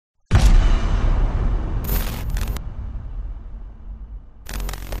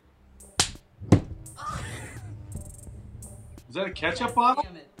Is that a ketchup bottle?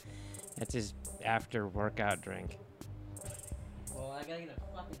 Damn it. That's his after workout drink. Well, I gotta get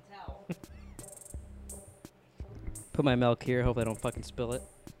a fucking towel. Put my milk here. Hopefully I don't fucking spill it.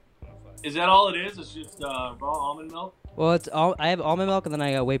 Is that all it is? It's just raw almond milk? Well, it's all. I have almond milk and then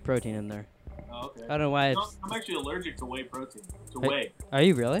I got whey protein in there. Oh, okay. I don't know why. No, It's, I'm actually allergic to whey protein. To Hey. whey. are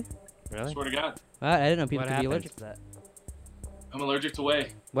you really? Really? Swear to God. I didn't know people What could be happened? allergic to that. I'm allergic to whey.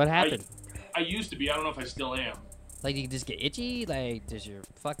 What happened? I used to be. I don't know if I still am. Like, you just get itchy? Like, does your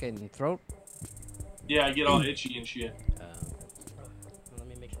fucking throat? Yeah, I get all itchy and shit. Let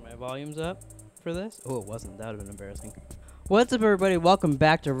me make sure my volume's up for this. Oh, it wasn't. That would have been embarrassing. What's up, everybody? Welcome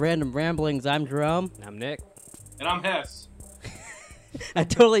back to Random Ramblings. I'm Jerome. I'm Nick. And I'm Hess. I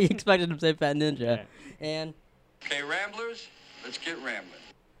totally expected him to say Fat Ninja. Yeah. And Okay, Ramblers, let's get rambling.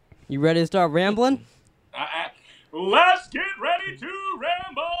 you ready to start rambling? Let's get ready to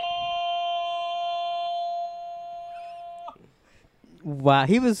ramble! Wow,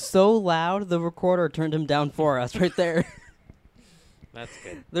 he was so loud, the recorder turned him down for us right there. That's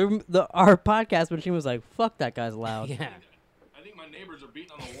good. Our podcast machine was like, fuck, that guy's loud. Yeah. I think my neighbors are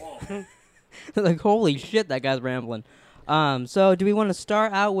beating on the wall. They're like, holy shit, that guy's rambling. So do we want to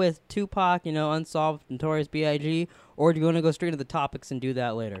start out with Tupac, Unsolved, Notorious B.I.G., or do you want to go straight to the topics and do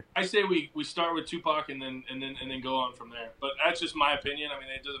that later? I say we start with Tupac and then go on from there. But that's just my opinion. I mean,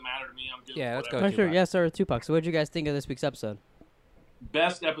 it doesn't matter to me. I'm good. Yeah, with let's whatever. go. Oh, sure, Tupac. yeah, start with Tupac. So what did you guys think of this week's episode?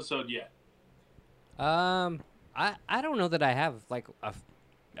 Best episode yet. I don't know that I have, like,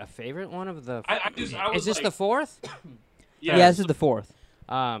 a favorite one of the... I was Is this like, the fourth? Yeah, Yeah, this is the fourth.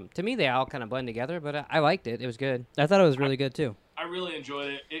 To me, they all kind of blend together, but I liked it. It was good. I thought it was really good, too. I really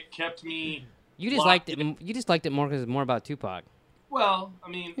enjoyed it. It kept me. You just Locked liked it. You just liked it more because it's more about Tupac. Well, I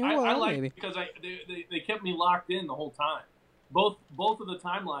mean, Yeah, I well, liked maybe. it because they kept me locked in the whole time. Both of the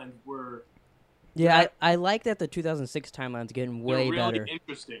timelines were Yeah, I like that the 2006 timeline's getting they're way really better.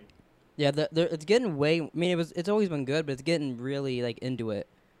 interesting. Yeah, it's getting way. I mean, it's always been good, but it's getting really like into it.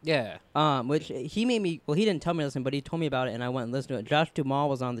 Yeah. Which he made me. Well, he didn't tell me to listen, but he told me about it, and I went and listened to it. Josh Duhamel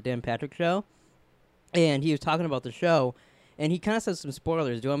was on the Dan Patrick Show, and he was talking about the show, and he kind of said some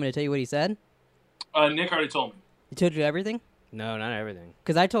spoilers. Do you want me to tell you what he said? Nick already told me. He told you everything? No, not everything.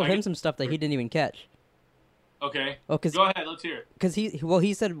 Because I told I him get- some stuff that he didn't even catch. Okay, Oh, because go ahead. Let's hear it.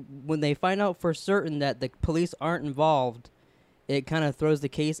 he said when they find out for certain that the police aren't involved, it kind of throws the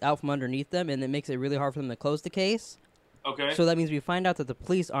case out from underneath them, and it makes it really hard for them to close the case. Okay. So that means we find out that the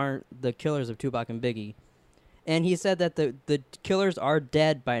police aren't the killers of Tupac and Biggie. And he said that the killers are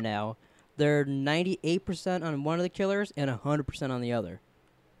dead by now. They're 98% on one of the killers and 100% on the other.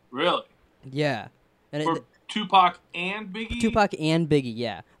 Really? Yeah. And For Tupac and Biggie? Tupac and Biggie,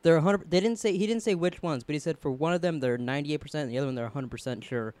 yeah. They're 100. He didn't say which ones, but he said for one of them they're 98% and the other one they're 100%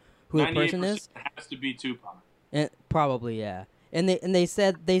 sure who the person 98% is. has to be Tupac. And probably, yeah. And they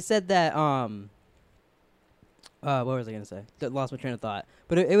said that what was I gonna say? That lost my train of thought.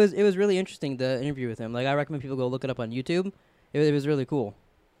 But it was really interesting, the interview with him. Like, I recommend people go look it up on YouTube. It was really cool.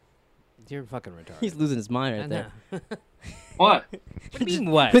 You're fucking retarded. He's losing his mind I right there. know. What? What do you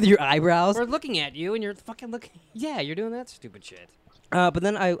mean, what? With your eyebrows. We're looking at you, and you're fucking looking... Yeah, you're doing that stupid shit. But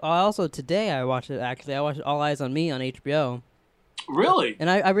then I also today I watched it. Actually, I watched All Eyes on Me on HBO, Really? and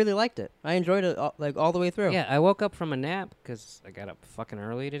I really liked it. I enjoyed it all the way through. Yeah, I woke up from a nap because I got up fucking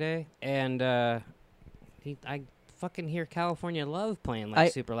early today, and I fucking hear California Love playing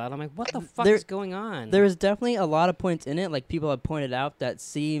like super loud. I'm like, what the fuck there- is going on? There is definitely a lot of points in it, like people have pointed out, that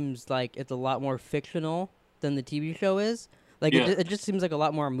seems like it's a lot more fictional than the TV show is. Like, Yeah. it just seems like a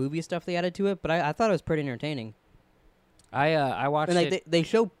lot more movie stuff they added to it, but I thought it was pretty entertaining. I watched And like it. they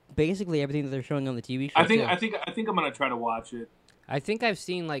show basically everything that they're showing on the TV show. I think too. I'm gonna try to watch it. I think I've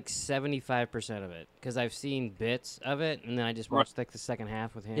seen like 75% of it because I've seen bits of it, and then I just Right. watched like the second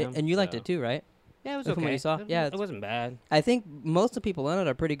half with him. And you liked so- it too, right? Yeah, it was From okay. what you saw? Yeah, it wasn't bad. I think most of the people in it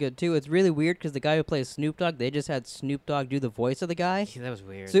are pretty good too. It's really weird because the guy who plays Snoop Dogg, they just had Snoop Dogg do the voice of the guy. Yeah, that was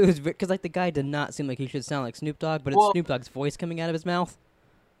weird. So it was because like the guy did not seem like he should sound like Snoop Dogg, but it's Well- Snoop Dogg's voice coming out of his mouth.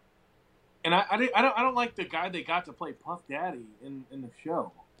 And I don't like the guy they got to play Puff Daddy in the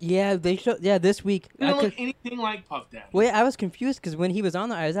show. Yeah, they show. Yeah, this week. He don't look anything like Puff Daddy. Wait, I was confused because when he was on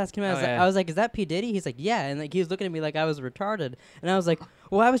there, I was asking him. Oh, yeah. I was like, "Is that P Diddy?" He's like, "Yeah," and like he was looking at me like I was retarded, and I was like,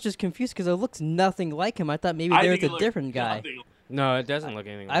 "Well, I was just confused because it looks nothing like him. I thought maybe I there think was he a looked different guy." nothing- No, it doesn't look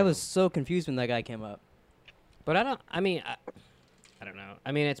anything. I like was him. so confused when that guy came up. But I don't. I mean, I don't know.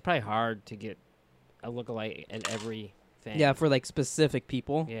 I mean, it's probably hard to get a lookalike at everything. Yeah, for like specific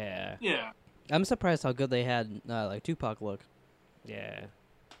people. Yeah. Yeah. I'm surprised how good they had like Tupac look. Yeah.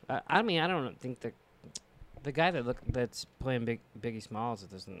 I mean, I don't think the guy that's playing Biggie Smalls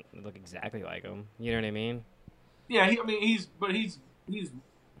doesn't look exactly like him. You know what I mean? Yeah, he's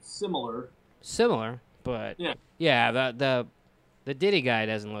similar. Similar, but Yeah. The Diddy guy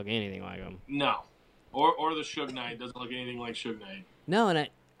doesn't look anything like him. No, or the Suge Knight doesn't look anything like Suge Knight. No, and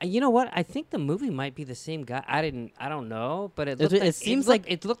you know what? I think the movie might be the same guy. I don't know, but it seems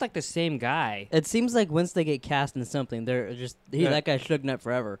it looked like the same guy. It seems like once they get cast in something, they're just that guy Suge Knight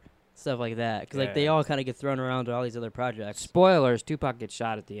forever, stuff like that. Because like they all kind of get thrown around to all these other projects. Spoilers: Tupac gets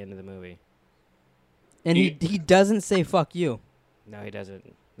shot at the end of the movie. And he doesn't say "fuck you." No, he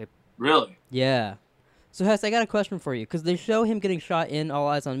doesn't. Really? Yeah. So Hess, I got a question for you because they show him getting shot in All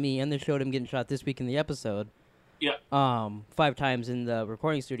Eyes on Me, and they showed him getting shot this week in the episode. Yeah. 5 times in the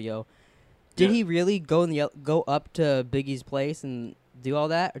recording studio. Did he really go up to Biggie's place and do all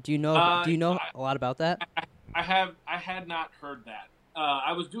that? Or do you know a lot about that? I had not heard that.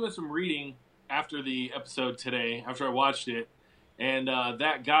 I was doing some reading after the episode today, after I watched it, and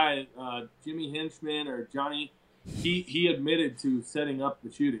that guy, Jimmy Henchman or Johnny, he admitted to setting up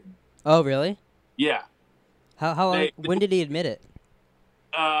the shooting. Oh, really? Yeah. How long? When did he admit it?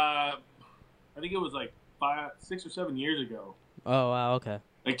 I think it was like 6 or 7 years ago. Oh, wow, okay.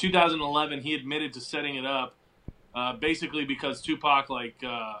 Like 2011, he admitted to setting it up, basically because Tupac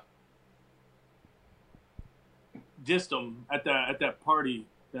dissed him at that party,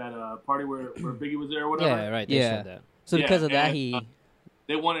 party where Biggie was there or whatever. Yeah, right. They said that. So because of that,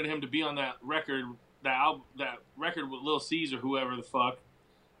 they wanted him to be on that record, that record with Lil Caesar, whoever the fuck,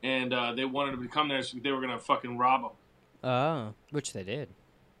 and they wanted him to come there, so they were gonna fucking rob him. Oh, which they did.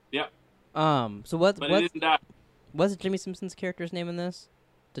 Yep. So what's Jimmy Simpson's character's name in this?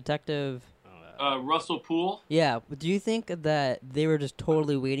 Detective Russell Poole. Yeah, but do you think that they were just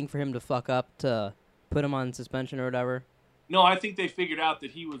totally waiting for him to fuck up to put him on suspension or whatever? No, I think they figured out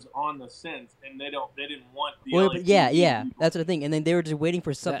that he was on the scent, and they didn't want the. Well, yeah, that's the thing. And then they were just waiting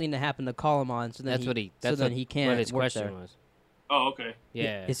for something to happen to call him on, so then he can't. What his work question there. was. Oh, okay.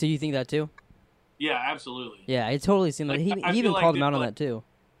 Yeah. So you think that too? Yeah, absolutely. Yeah, it totally seemed like he even called him out on that too.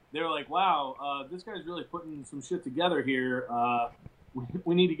 They were like, "Wow, this guy's really putting some shit together here.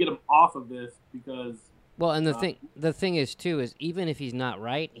 We need to get him off of this because." Well, and the thing is too is even if he's not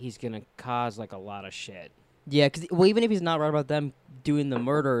right, he's gonna cause like a lot of shit. Yeah, because even if he's not right about them doing the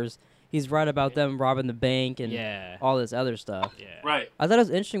murders, he's right about them robbing the bank and all this other stuff. Yeah. Right. I thought it was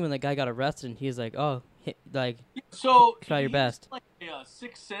interesting when the guy got arrested and he was like, "Oh, so try your best." Like a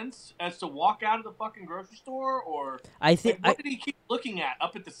sixth sense as to walk out of the fucking grocery store, or I think what did he keep looking at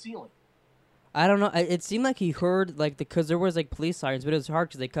up at the ceiling? I don't know. It seemed like he heard because there was like police sirens, but it was hard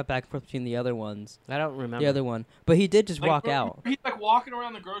because they cut back and forth between the other ones. I don't remember the other one, but he did just walk out. He's like walking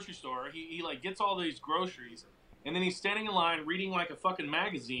around the grocery store. He like gets all these groceries, and then he's standing in line reading like a fucking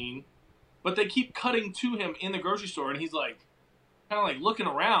magazine. But they keep cutting to him in the grocery store, and he's like, kind of like looking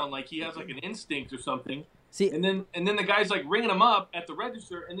around, like he has like an instinct or something. See, and then the guy's like ringing him up at the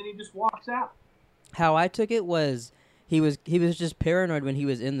register, and then he just walks out. How I took it was he was just paranoid when he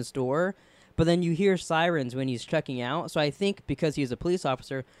was in the store, but then you hear sirens when he's checking out. So I think because he's a police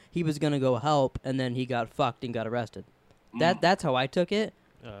officer, he was gonna go help, and then he got fucked and got arrested. That's how I took it.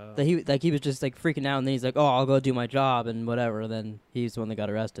 That he was just like freaking out, and then he's like, "Oh, I'll go do my job and whatever." And then he's the one that got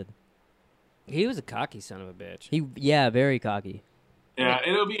arrested. He was a cocky son of a bitch. Very cocky. Yeah,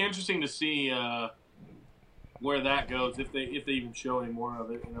 it'll be interesting to see where that goes if they even show any more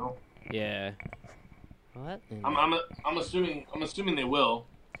of it. You know. Yeah. What? I'm assuming they will.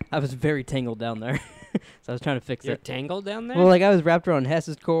 I was very tangled down there, so I was trying to fix You're it. Tangled down there? Well, like I was wrapped around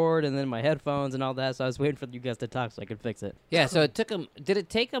Hess's cord and then my headphones and all that, so I was waiting for you guys to talk so I could fix it. Yeah. So it took him. Did it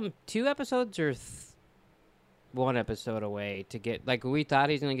take him 2 episodes or 1 episode away to get? Like we thought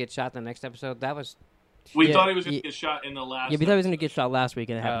he was gonna get shot the next episode. That was. We thought he was gonna get shot in the last. Yeah, we thought he was gonna get shot last week,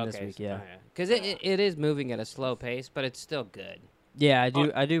 and it happened this week. Yeah. Because it is moving at a slow pace, but it's still good. Yeah,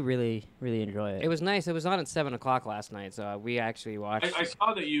 I do really enjoy it. It was nice. It was on at 7:00 last night, so we actually watched. I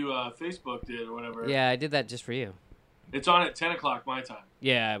saw that you Facebooked it or whatever. Yeah, I did that just for you. It's on at 10:00 my time.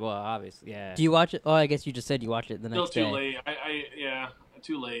 Yeah, well, obviously, yeah. Do you watch it? Oh, I guess you just said you watched it the next day. Still too late.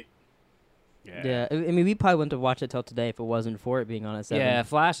 Too late. Yeah. I mean, we probably wouldn't have watched it till today if it wasn't for it being on at 7. Yeah,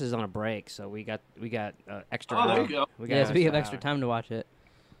 Flash is on a break, so we got extra. Oh, there you go. So we have extra time to watch it.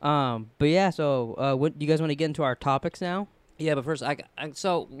 But yeah, so what do you guys want to get into our topics now? Yeah, but first,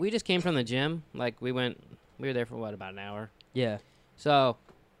 so we just came from the gym. Like we were there for about an hour. Yeah. So,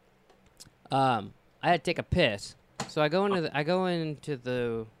 I had to take a piss. So I go into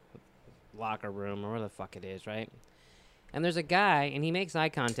the locker room or where the fuck it is, right? And there's a guy, and he makes eye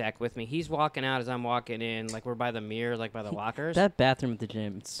contact with me. He's walking out as I'm walking in, like we're by the mirror, like by the lockers. That bathroom at the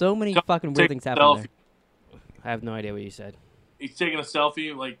gym. So many fucking weird things happen there. I have no idea what you said. He's taking a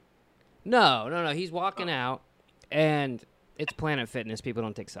selfie, like. No. He's walking out, And it's Planet Fitness. People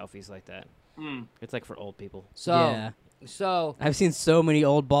don't take selfies like that. Mm. It's like for old people. So, Yeah. so, I've seen so many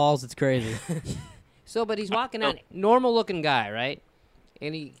old balls. It's crazy. but he's walking out, normal looking guy, right?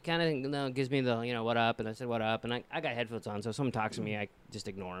 And he kind of gives me the, what up? And I said, what up? And I got headphones on, so if someone talks to me, I just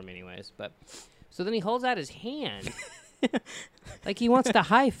ignore him anyways. But so then he holds out his hand like he wants to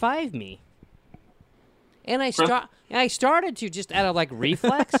high five me. And I started to just out of like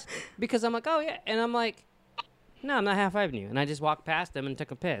reflex because I'm like, oh yeah, and I'm like, no, I'm not half fiving you, and I just walked past him and took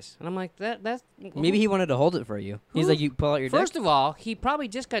a piss, and I'm like, that's Maybe he wanted to hold it for you. He's like, you pull out your First dick. of all, he probably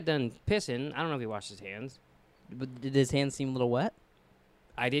just got done pissing. I don't know if he washed his hands. But did his hands seem a little wet?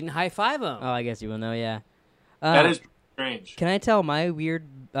 I didn't high five him. Oh, I guess you will know. Yeah. That is strange. Can I tell my weird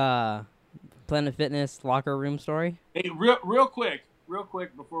Planet Fitness locker room story? Hey, real quick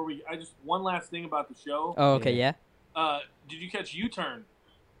before one last thing about the show. Oh, okay, yeah. Did you catch U-Turn?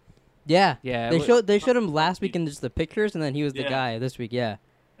 Yeah. Yeah, They showed him last week in just the pictures, and then he was the Yeah. guy this week. Yeah.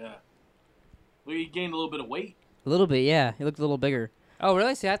 Yeah. Well, he gained a little bit of weight. A little bit. Yeah. He looked a little bigger. Oh,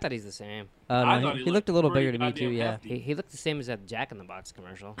 really? See, I thought he's the same. I No, thought he looked a little bigger to me pretty too. Yeah. goddamn hefty. He looked the same as that Jack in the Box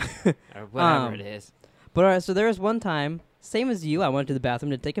commercial, or whatever it is. But all right, so there was one time, same as you, I went to the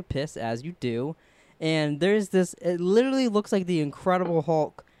bathroom to take a piss, as you do, and there's this. It literally looks like the Incredible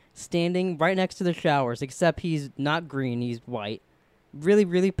Hulk standing right next to the showers, except he's not green, he's white, really,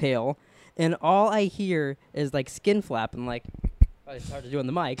 really pale, and all I hear is like skin flapping, like it's hard to do on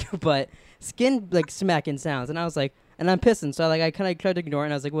the mic, but skin like smacking sounds, and I was like. And I'm pissing, so I kind of tried to ignore it,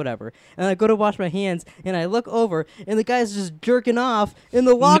 and I was like, whatever. And I go to wash my hands, and I look over, and the guy's just jerking off in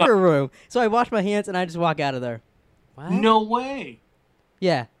the locker room. So I wash my hands, and I just walk out of there. What? No way.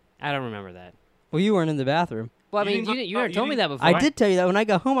 Yeah. I don't remember that. Well, you weren't in the bathroom. Well, I You mean, didn't go- you never you told me that didn't- before. I did tell you that when I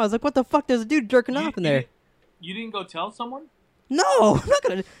got home. I was like, what the fuck? There's a dude jerking off in there. You didn't go tell someone? No, I'm not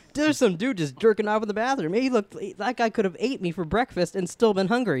going to. There's some dude just jerking off in the bathroom. That guy could have ate me for breakfast and still been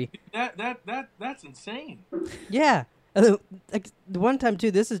hungry. That's insane. Yeah. And then, like, the one time,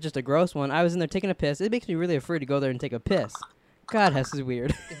 too, this is just a gross one. I was in there taking a piss. It makes me really afraid to go there and take a piss. God, Hess is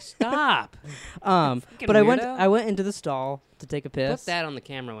weird. Stop. Fucking But weirdo. I went into the stall to take a piss. Put that on the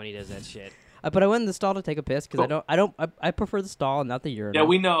camera when he does that shit. But I went in the stall to take a piss because Cool. I prefer the stall, not the urinal. Yeah,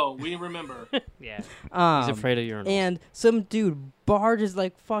 we know. We remember. Yeah. Um, He's afraid of urinals. And some dude barges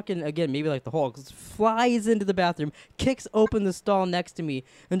like fucking, again, maybe like the Hulk, flies into the bathroom, kicks open the stall next to me,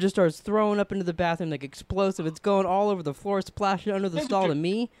 and just starts throwing up into the bathroom like explosive. It's going all over the floor, splashing under the stall to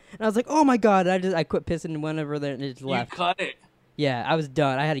me. And I was like, oh my God. And I quit pissing and went over there and it just You left. cut it. Yeah, I was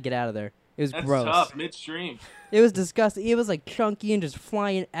done. I had to get out of there. It was That's gross. tough. Midstream. It was disgusting. It was like chunky and just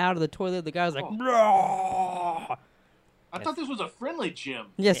flying out of the toilet. The guy was like, Oh. "Blah." I thought this was a friendly gym.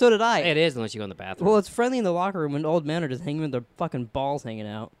 Yeah, so did I. It is unless you go in the bathroom. Well, it's friendly in the locker room when old men are just hanging with their fucking balls hanging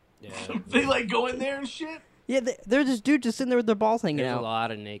out. yeah. They like go in there and shit. Yeah, there's this dude just sitting there with their balls hanging There's out. a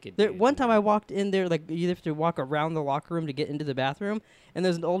lot of naked. There, dudes one in time there. I walked in there, like you have to walk around the locker room to get into the bathroom, and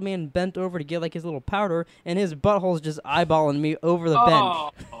there's an old man bent over to get like his little powder, and his butthole's just eyeballing me over the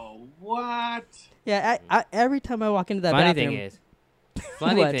bench. Oh, what? Yeah, every time I walk into that Funny bathroom,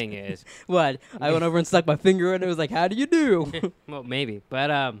 thing is, what? I went over and stuck my finger in it. It was like, how do you do? well, maybe,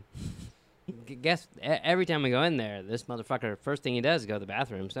 but guess every time we go in there, this motherfucker first thing he does is go to the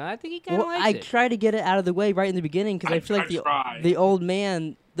bathroom. So I think he kind of Well, I likes it. try to get it out of the way right in the beginning because I feel like try. the old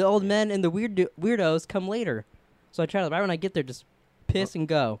men and the weirdos come later. So I try to right when I get there, just piss and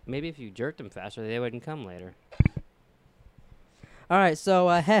go. Maybe if you jerked them faster, they wouldn't come later. All right, so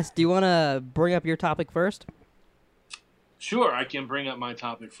Hess, do you want to bring up your topic first? Sure, I can bring up my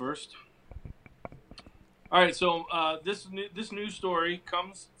topic first. All right, so this news story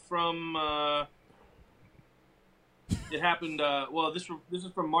comes from. It happened. Well, this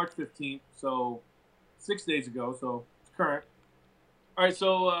is from March 15th, so 6 days ago. So it's current. All right,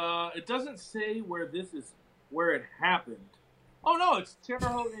 so it doesn't say where it happened. Oh no, it's Terre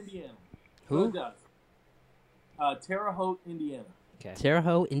Haute, Indiana. So Who? it does. Terre Haute, Indiana. Okay. Terre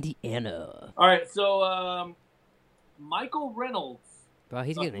Haute, Indiana. All right, so Michael Reynolds. Well,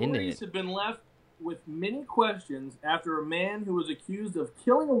 he's getting into Authorities it. have been left with many questions after a man who was accused of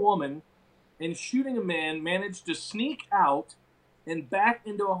killing a woman and shooting a man managed to sneak out and back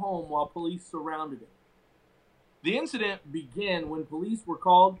into a home while police surrounded him. The incident began when police were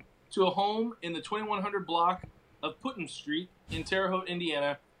called to a home in the 2100 block of Putnam Street in Terre Haute,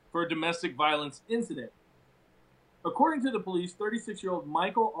 Indiana, for a domestic violence incident. According to the police, 36-year-old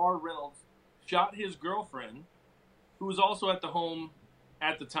Michael R. Reynolds shot his girlfriend, who was also at the home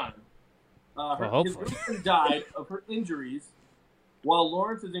at the time. His hopefully. girlfriend died of her injuries, while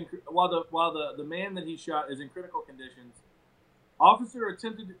Lawrence is while the man that he shot is in critical conditions.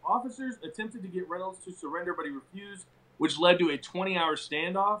 Officers attempted to get Reynolds to surrender, but he refused, which led to a 20-hour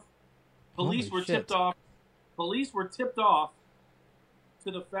standoff. Police Holy were shit. tipped off. Police were tipped off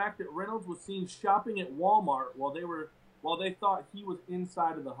to the fact that Reynolds was seen shopping at Walmart while they thought he was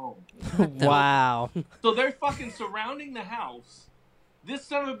inside of the home. Wow. So they're fucking surrounding the house. This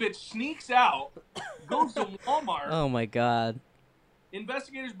son of a bitch sneaks out, goes to Walmart. Oh my god.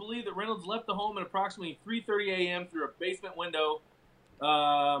 Investigators believe that Reynolds left the home at approximately 3:30 a.m. through a basement window.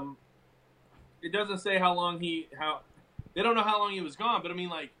 It doesn't say how long they don't know how long he was gone, but I mean,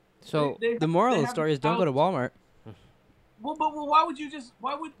 like, So The moral of the story is don't go to Walmart. Well, but why would you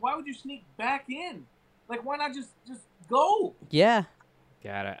sneak back in? Like, why not just go? Yeah.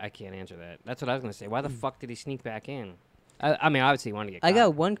 God, I can't answer that. That's what I was gonna say. Why the fuck did he sneak back in? I mean, obviously he wanted to get caught. I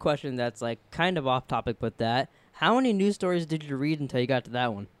got one question that's like kind of off topic with that. How many news stories did you read until you got to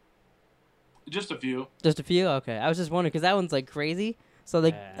that one? Just a few. Just a few? Okay. I was just wondering because that one's like crazy. So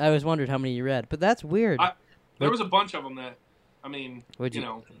like Yeah. I was wondering how many you read. But that's weird. There was a bunch of them that, I mean, What'd you you-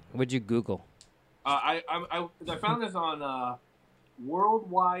 know, What'd you Google? I found this on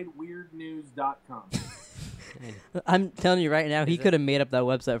worldwideweirdnews.com. I'm telling you right now, he Is it- could have made up that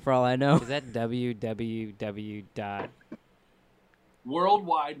website for all I know. Is that www.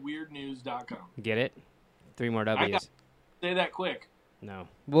 Worldwideweirdnews.com. Get it? 3 more W's. got- Say that quick. No.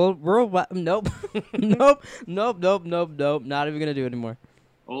 Well, nope. Nope. Not even gonna do it anymore.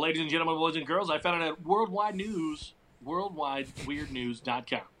 Well, ladies and gentlemen, boys and girls, I found it at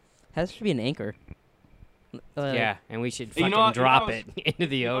worldwideweirdnews.com. Has to be an anchor. Yeah, and we should You fucking know what- drop you it into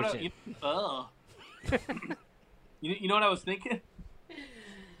the You know what ocean. you know what I was thinking?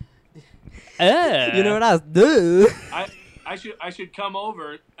 You know what I was do? I should come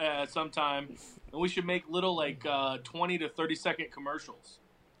over sometime, and we should make little like 20 to 30-second commercials,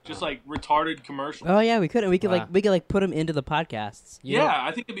 just like retarded commercials. Oh yeah, we could. We could Wow. like put him into the podcasts. You know- Yeah,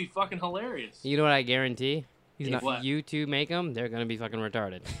 I think it'd be fucking hilarious. You know what I guarantee? He's If not. What? you two make them, they're gonna be fucking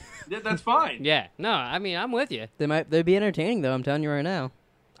retarded. That's fine. Yeah. No, I mean I'm with you. They'd be entertaining though. I'm telling you right now.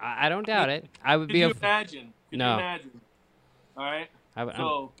 I don't doubt it. I would Could be you a. imagine? Could No. you imagine? All right.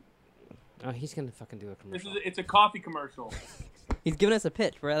 So oh, he's gonna fucking do a commercial. it's a coffee commercial. He's giving us a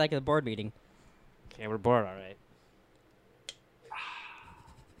pitch. We're at like a board meeting. Okay, we're bored, all right.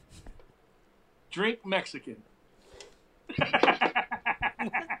 Drink Mexican.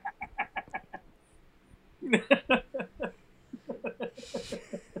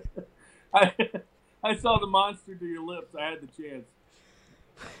 I saw the monster to your lips. I had the chance.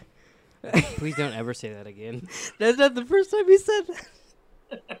 Please don't ever say that again. That's not the first time he said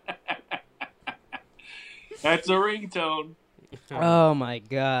that. That's a ringtone. Oh my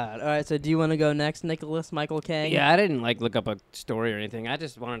god. All right, so do you want to go next, Nicholas Michael Kang? Yeah, I didn't like look up a story or anything. I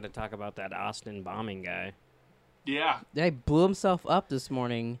just wanted to talk about that Austin bombing guy. Yeah. Yeah, he blew himself up this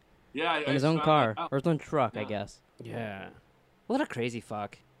morning Yeah. in his own car or his own truck, I Yeah. guess. Yeah. What a crazy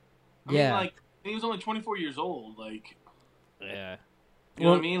fuck. I mean, Yeah. like, he was only 24 years old. Like, Yeah. you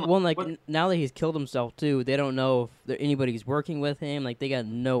know what I mean? Well, like what- now that he's killed himself too, they don't know if anybody's working with him. Like they got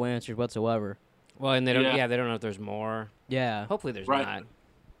no answers whatsoever. Well, and they don't. Yeah. Yeah, they don't know if there's more. Yeah. Hopefully, there's Right.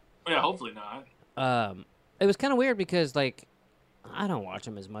 yeah, hopefully not. not. It was kind of weird because like, I don't watch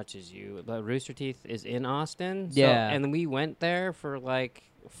them as much as you. But Rooster Teeth is in Austin. So, Yeah. And we went there for like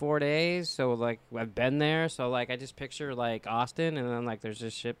 4 days. So like, I've been there. So like, I just picture like Austin, and then like, there's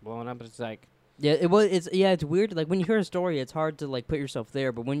this shit blowing up. It's like, Yeah, it's weird. Like when you hear a story, it's hard to like put yourself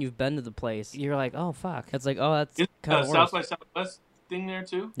there. But when you've been to the place, you're like, oh fuck. it's like, oh, that's Is kind of South by Southwest thing there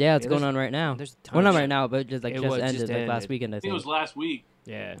too? Yeah, it's Yeah, going there's- on right now. There's a ton Well, of not shit. right now, but just like It just was ended just like last ended. weekend. I I think it was think. last week.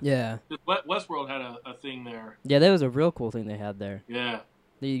 Yeah. Yeah, Westworld had a thing there. yeah, that was a real cool thing they had there. Yeah.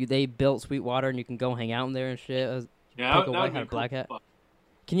 They built Sweetwater, and you can go hang out in there and shit. It was- Yeah. Like a that white would be hat, cool. black hat.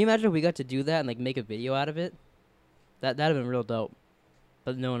 Can you imagine if we got to do that and like make a video out of it? That'd have been real dope.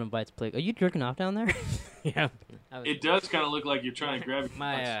 But no one invites Blake. Are you jerking off down there? Yeah. I was- It does kind of look like you're trying to grab your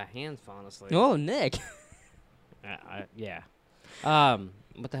my nuts. hands falling asleep. Oh, Nick. Yeah.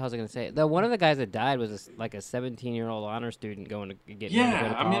 What the hell was I gonna say? One of the guys that died was like a 17-year-old honor student going to get ready to go Yeah,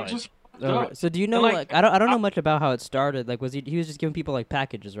 to I mean, college. just So do you know? like, Like, I don't know much about how it started. Like, was he was just giving people like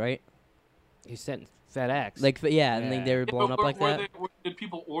packages, right? He sent FedEx. Like, yeah, and Yeah. then they were blowing up like that. Did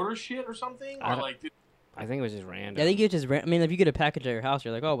people order shit or something? I Or don't- like, I think it was just random. Yeah, I think you just. I mean, if you get a package at your house,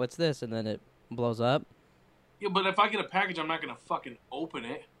 you're like, oh, what's this? And then it blows up. yeah, but if I get a package, I'm not gonna fucking open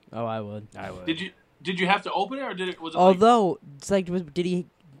it. Oh, I would. I would. Did you have to open it, or was it? Although it's like, did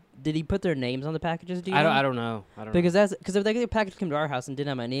he put their names on the packages? Do you know? I don't know. I don't Because if the package came to our house and didn't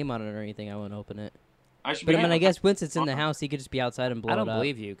have my name on it or anything, I wouldn't open it. I should But be. I mean, I guess once it's in the house, he could just be outside and blow I it don't up.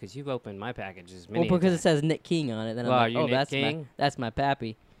 believe you because you've opened my packages Well, many because it times. says Nick King on it, then Well, I'm are like, you oh, Nick King? that's my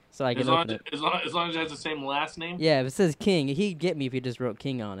pappy, so I can As long open as, it. as long as it has the same last name. Yeah, if it says King, he'd get me if he just wrote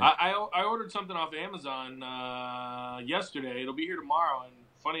King on it. I ordered something off Amazon yesterday. It'll be here tomorrow, and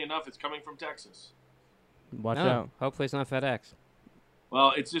funny enough, it's coming from Texas. Watch No, out. hopefully it's not FedEx.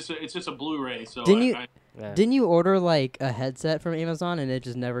 Well, it's just a Blu-ray. So Didn't you- Yeah. Didn't you order like a headset from Amazon and it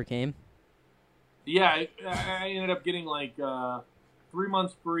just never came? yeah, I ended up getting like 3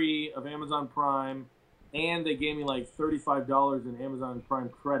 months free of Amazon Prime, and they gave me like $35 in Amazon Prime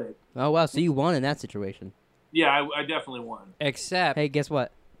credit. Oh wow, so you won in that situation. Yeah, I definitely won. Except Hey, guess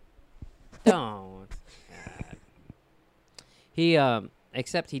what? don't. God. He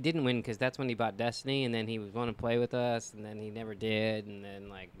except he didn't win because that's when he bought Destiny, and then he was going to play with us, and then he never did, and then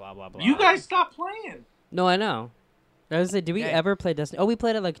like blah blah blah. You guys stopped playing. No, I know. I was like, did we Okay. ever play Destiny? Oh, we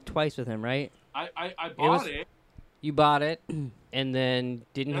played it like twice with him, right? I bought it. You bought it, and then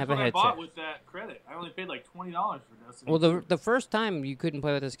didn't That's have a what I headset. bought with that credit. I only paid like $20 for Destiny. Well, the first time you couldn't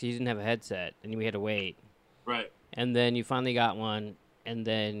play with us because you didn't have a headset, and we had to wait. right. And then you finally got one, and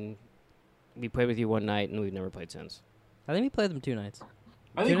then we played with you one night, and we've never played since. I think we played them 2 nights.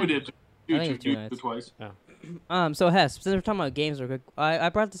 I think we Two- did I think it's 2 nights. twice. So Hess, since we're talking about games real quick, I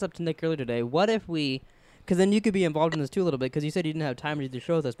brought this up to Nick earlier today. What if we, because then you could be involved in this too a little bit, because you said you didn't have time to do the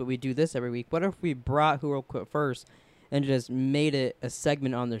show with us, but we do this every week. What if we brought Who Will Quit First and just made it a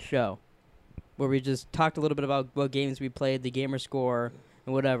segment on the show, where we just talked a little bit about what games we played, the gamer score,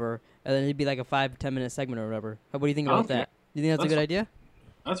 and whatever, and then it'd be like a 5-10 minute segment or whatever. What do you think about Okay. that? You think that's a That's good idea?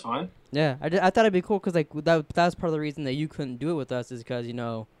 That's fine. Yeah, I thought it'd be cool because like that was part of the reason that you couldn't do it with us is because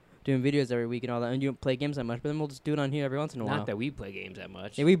doing videos every week and all that, and you don't play games that much. But then we'll just do it on here every once in a while. Not that we play games that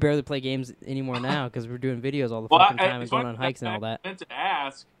much. Yeah, we barely play games anymore now because we're doing videos all the Well, fucking time and it's going funny, on hikes and all I that. meant to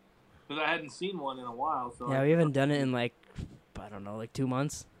ask because I hadn't seen one in a while. So Yeah, we haven't done it in like I don't know, like 2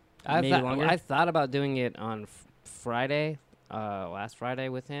 months, I maybe longer. I thought about doing it on Friday, last Friday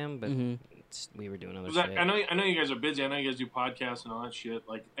with him, but Mhm. we were doing other 'Cause shit. I know you guys are busy. I know you guys do podcasts and all that shit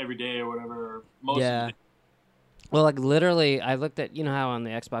like every day or whatever. Or most Yeah. of the day. Well, like literally, I looked at how on the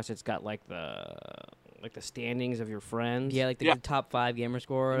Xbox it's got like the standings of your friends. Yeah, like the Yeah. top 5 gamer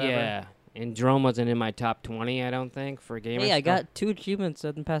score or whatever. Yeah. And Jerome wasn't in my top 20, I don't think, for gamer. Hey, I score. got 2 achievements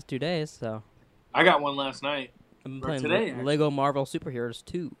in the past 2 days, so I got one last night. I'm Or playing today, actually. Lego Marvel Superheroes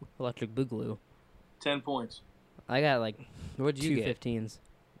 2 Electric Boogaloo. 10 points. I got like What'd you 2 get? 15s.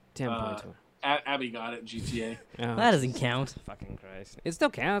 10 Uh, points. Abby got it in GTA. Oh, That doesn't count. Fucking Christ. It still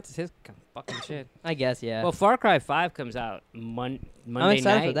counts. It's his fucking shit. I guess, yeah. Well, Far Cry 5 comes out Monday I'm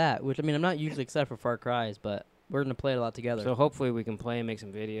excited night. for that, which I mean, I'm not usually excited for Far Cry's, but we're going to play it a lot together. So hopefully we can play and make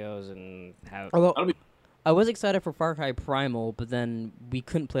some videos and have. Although That'll be- I was excited for Far Cry Primal, but then we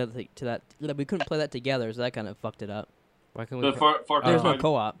couldn't play we couldn't play that together, so that kind of fucked it up. Why can we? The Far Cry There's no 5,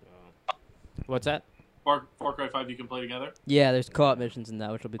 co-op. What's that? Far Cry 5 you can play together. Yeah, there's co-op missions in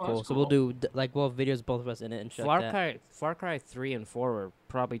that, which will be Oh, cool. that's So we'll cool. do we'll have videos of both of us in it and shit like that. Far Cry 3 and 4 were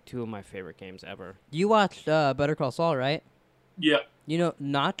probably 2 of my favorite games ever. You watched Better Call Saul, right? Yeah. You know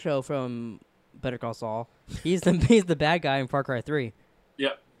Nacho from Better Call Saul. He's the bad guy in Far Cry 3. Yeah.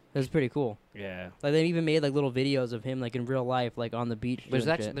 It was pretty cool. Yeah. Like they even made like little videos of him like in real life, like on the beach. doing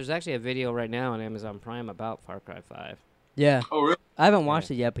shit. There's actually a video right now on Amazon Prime about Far Cry 5. Yeah, Oh, really? I haven't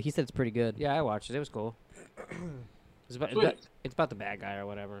watched it yet, but he said it's pretty good. Yeah, I watched it. It was cool. Sweet. It's about the bad guy or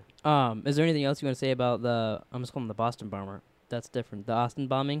whatever. Is there anything else you want to say about I'm just calling him the Boston bomber? That's different. The Austin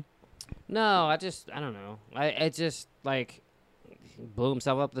bombing. No, I don't know. It just like he blew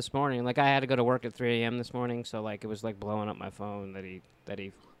himself up this morning. Like I had to go to work at 3 a.m. this morning, so like it was like blowing up my phone that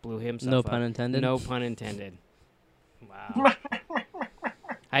he blew himself No up. pun intended. No pun intended. Wow.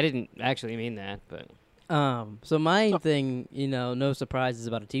 I didn't actually mean that, but So my thing, no surprises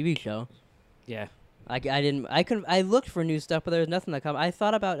about a TV show. yeah. I looked for new stuff, but there was nothing that come. I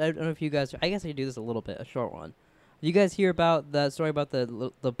thought about. I don't know if you guys. I guess I could do this a little bit, a short one. Did you guys hear about that story about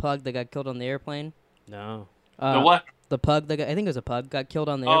the pug that got killed on the airplane? No. The what? The pug that I think it was a pug got killed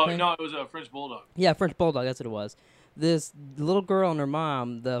on the Oh, airplane. no, it was a French Bulldog. Yeah, French bulldog. That's what it was. This little girl and her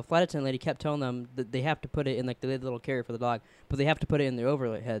mom, the flight attendant lady, kept telling them that they have to put it in like the little carrier for the dog, but they have to put it in the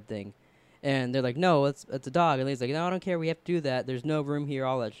overhead thing. And they're like, no, it's a dog. And he's like, no, I don't care. We have to do that. There's no room here.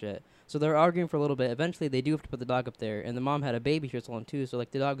 All that shit. So they're arguing for a little bit. Eventually, they do have to put the dog up there. And the mom had a baby she was holding too. So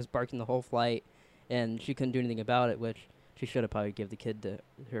like the dog was barking the whole flight, and she couldn't do anything about it, which she should have probably give the kid to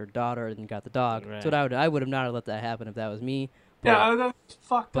her daughter and got the dog. Right. So I would have not have let that happen if that was me. Yeah, that's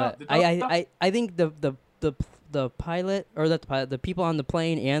fucked up. But The dog- I think the pilot or the people on the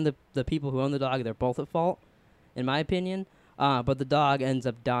plane and the people who own the dog, they're both at fault, in my opinion. But the dog ends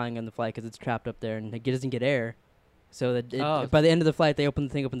up dying on the flight because it's trapped up there and it doesn't get air. So that Oh. by the end of the flight, they open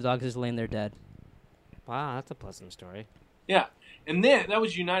the thing up and the dog's just laying there dead. Wow, that's a pleasant story. Yeah, and then that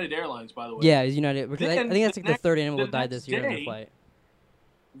was United Airlines, by the way. Yeah, it's United. Because I Then think that's the like the next- third animal the that died next this year in the day- flight.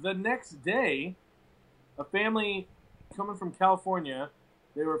 The next day, a family coming from California,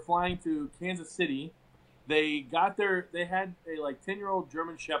 they were flying to Kansas City. They got they had a 10-year-old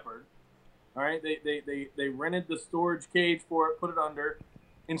German Shepherd. All right, they rented the storage cage for it, put it under.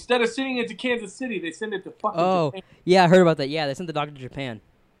 Instead of sending it to Kansas City, they send it to fucking Oh, Japan. yeah, I heard about that. Yeah, they sent the dog to Japan.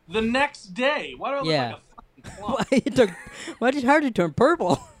 The next day. Why do I look Yeah. like a fucking clown? How did you turn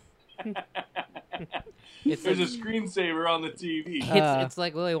purple? It's There's a like, screensaver on the TV. it's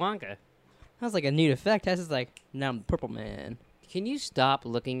like Willy Wonka. That's like a neat effect. Tess is like, now I'm the purple man. Can you stop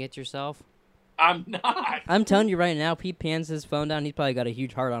looking at yourself? I'm not. I'm telling you right now, Pete pans his phone down. He's probably got a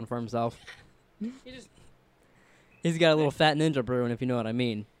huge heart on for himself. He's got a little fat ninja brewing, if you know what I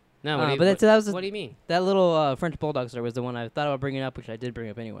mean. No, but that was what do you mean? that little French bulldog story was the one I thought about bringing up, which I did bring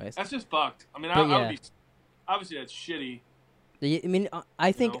up anyways. That's just fucked. I mean, But I yeah. would be. Obviously, that's shitty. I mean,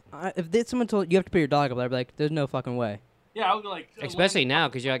 I think No. if someone told you have to put your dog up there, I'd be like, "There's no fucking way." Yeah, I would be like. Especially now,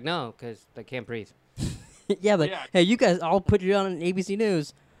 because you're like, no, because they can't breathe. Yeah, but Yeah. hey, you guys, I'll put you on ABC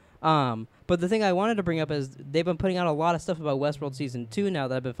News. But the thing I wanted to bring up is they've been putting out a lot of stuff about Westworld season 2 now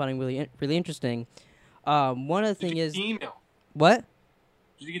that I've been finding really interesting. One of the Did thing you is get the email? what?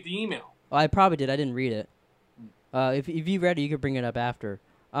 Did you get the email? Oh, I probably did. I didn't read it. If you read it, you could bring it up after.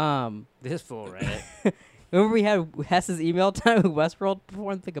 This fool read it. Remember we had Hess's email time with Westworld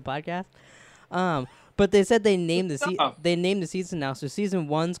before the podcast? But they said they named the season now. So season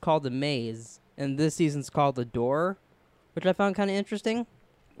 1's called The Maze, and this season's called The Door, which I found kind of interesting.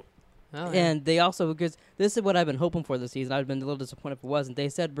 Oh, yeah. And they also, because this is what I've been hoping for this season. I've been a little disappointed if it wasn't. They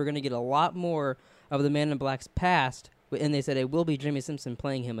said we're going to get a lot more of the Man in Black's past, and they said it will be Jimmy Simpson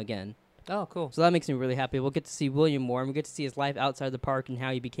playing him again. Oh, cool. So that makes me really happy. We'll get to see William more, and we get to see his life outside the park and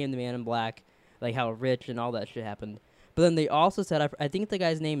how he became the Man in Black, like how rich and all that shit happened. But then they also said, I think the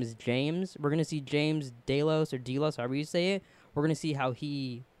guy's name is James. We're going to see James Delos or Delos, however you say it. We're going to see how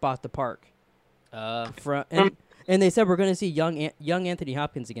he bought the park. And they said we're going to see young Anthony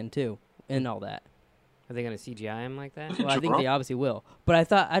Hopkins again, too, and all that. Are they going to CGI him like that? Look at Well, I think Jerome. they obviously will. But I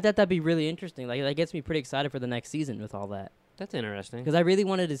thought that'd be really interesting. Like that gets me pretty excited for the next season with all that. That's interesting. Because I really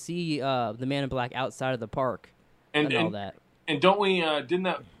wanted to see the Man in Black outside of the park and all that. And don't we? Didn't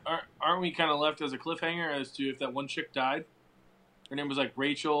that? Aren't we kind of left as a cliffhanger as to if that one chick died? Her name was like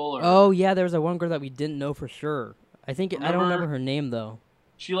Rachel. Or Oh yeah, there was a one girl that we didn't know for sure. I don't Remember- remember her name though.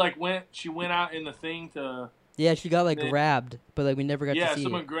 she went out in the thing to. Yeah, she got like Man. grabbed, but like we never got Yeah, to see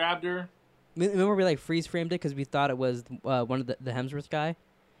someone it. grabbed her. Remember we like freeze framed it because we thought it was one of the Hemsworth guy.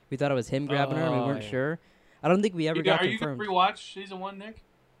 We thought it was him grabbing her, and we Oh, weren't yeah. sure. I don't think we ever got Are you gonna confirmed. rewatch season 1, Nick?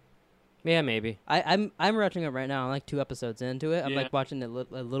 Yeah, maybe. I'm watching it right now. I'm like 2 episodes into it. I'm Yeah. like watching it a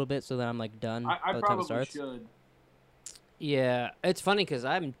little bit so that I'm like done I by the time it probably starts. should. Yeah, it's funny because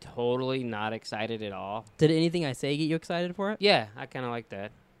I'm totally not excited at all. Did anything I say get you excited for it? Yeah, I kind of like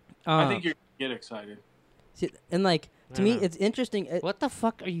that. I think you're gonna get excited. And like to I me, don't know. it's interesting. What the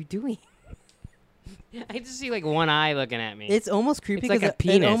fuck are you doing? I just see like one eye looking at me. It's almost creepy It's like because a it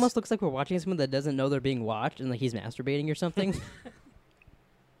penis. almost looks like we're watching someone that doesn't know they're being watched and like he's masturbating or something.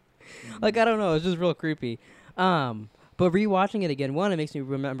 Like I don't know, it's just real creepy. But rewatching it again, one, it makes me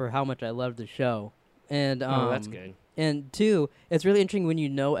remember how much I loved the show, and oh, that's good. And two, it's really interesting when you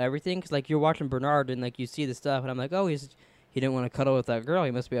know everything because like you're watching Bernard and like you see the stuff, and I'm like, oh, he didn't want to cuddle with that girl.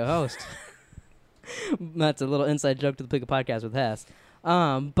 He must be a host. That's a little inside joke to the Pika podcast with Hess.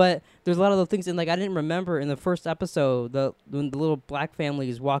 But there's a lot of those things, and like I didn't remember in the first episode when the little black family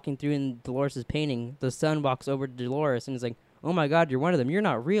is walking through in Dolores' painting, the son walks over to Dolores and is like, "Oh my God, you're one of them. You're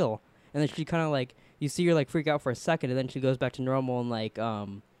not real." And then she kind of like you see her like freak out for a second, and then she goes back to normal and like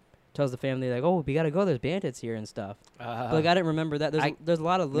tells the family like, "Oh, we gotta go. There's bandits here and stuff." But like I didn't remember that. There's a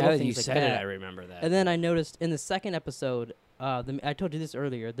lot of Now little that things you like said that. it, I remember that. And then I noticed in the second episode, I told you this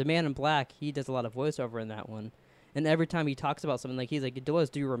earlier, the Man in Black, he does a lot of voiceover in that one. And every time he talks about something, like he's like, Dolores,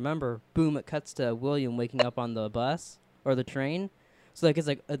 do you remember? Boom, it cuts to William waking up on the bus or the train. So like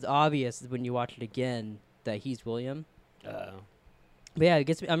it's obvious when you watch it again that he's William. But yeah, it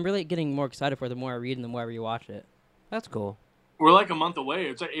gets me, I'm really getting more excited for it the more I read and the more I rewatch it. That's cool. We're like a month away.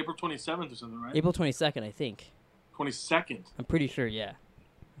 It's like April 27th or something, right? April 22nd, I think. 22nd. I'm pretty sure, yeah.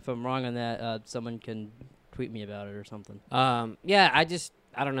 If I'm wrong on that, someone can tweet me about it or something. Yeah,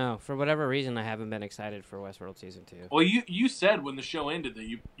 I don't know. For whatever reason, I haven't been excited for Westworld season 2. Well, you said when the show ended that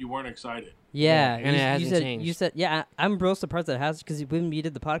you weren't excited. Yeah, and it hasn't said, changed. You said, yeah, I'm real surprised that it has, because when we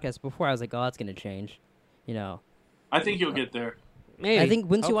did the podcast before, I was like, oh, that's going to change, you know. I think he'll get there. Maybe. I think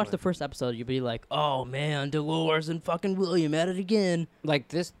once you watch the Hopefully. first episode, you'll be like, "Oh man, Dolores and fucking William at it again." Like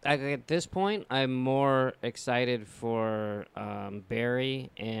this, at this point, I'm more excited for Barry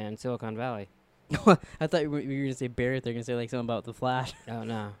and Silicon Valley. I thought you were gonna say Barry. They're gonna say like something about the Flash. Oh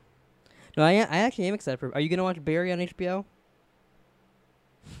no. No, I actually am excited for. Are you gonna watch Barry on HBO?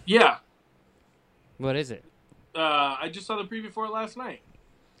 Yeah. What is it? I just saw the preview for it last night.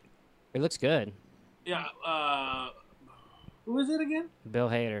 It looks good. Yeah. Who is it again? Bill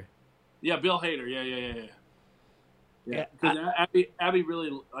Hader. Yeah, Bill Hader. Yeah. Yeah, Yeah, because Abby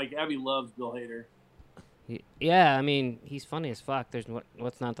really Abby loves Bill Hader. Yeah, I mean, he's funny as fuck. There's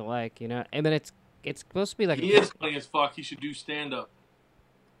what's not to like, you know? I mean, it's supposed to be like He is funny as fuck. He should do stand up.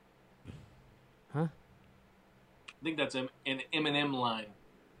 Huh? I think that's an Eminem line.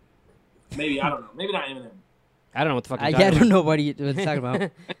 Maybe, I don't know. Maybe not Eminem. I don't know what the fuck you're I talking don't know what he's talking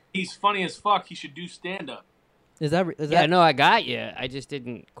about. He's funny as fuck. He should do stand up. Is that? Yeah, no, I got you. I just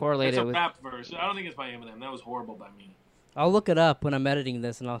didn't correlate It's it a with. rap verse. I don't think it's by Eminem. That was horrible by me. I'll look it up when I'm editing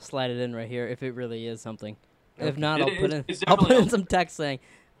this, and I'll slide it in right here if it really is something. If Okay. not, It's I'll put definitely in some text saying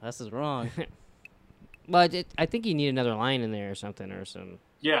this is wrong. Well, I think you need another line in there or something or some.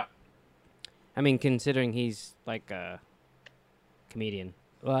 Yeah. I mean, considering he's like a comedian.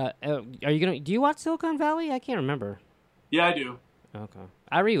 Are you gonna? Do you watch Silicon Valley? I can't remember. Yeah, I do. Okay,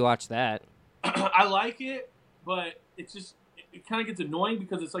 I rewatched that. I like it, but it's just it kind of gets annoying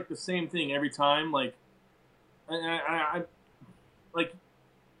because it's like the same thing every time. Like, I like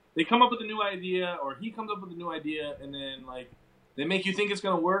they come up with a new idea, or he comes up with a new idea, and then like they make you think it's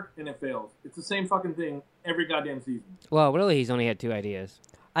gonna work, and it fails. It's the same fucking thing every goddamn season. Well, really, he's only had 2 ideas.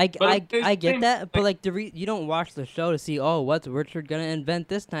 I it's get same- that, but like you don't watch the show to see what's Richard gonna invent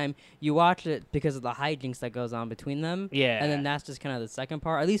this time. You watch it because of the hijinks that goes on between them. Yeah. and then that's just kind of the second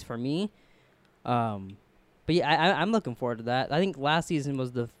part, at least for me. But yeah, I'm looking forward to that. I think last season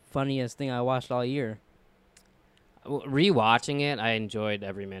was the funniest thing I watched all year. Rewatching it, I enjoyed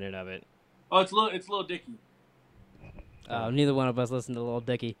every minute of it. Oh, it's Lil Dicky. Neither one of us listened to Lil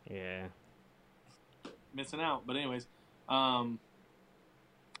Dicky. Yeah. Missing out, but anyways,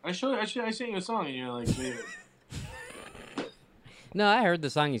 I sent you a song and you're like, "Wait." No, I heard the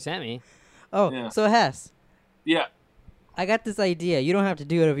song you sent me. Oh, Yeah. so Hess, Yeah. I got this idea. You don't have to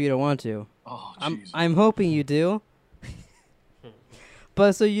do it if you don't want to. Oh, I'm jeez. I'm hoping you do.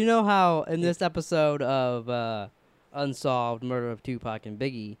 But so you know how in this episode of Unsolved Murder of Tupac and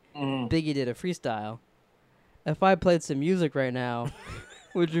Biggie, Mhm. Biggie did a freestyle. If I played some music right now,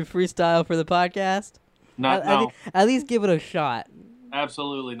 would you freestyle for the podcast? Not no. At least give it a shot.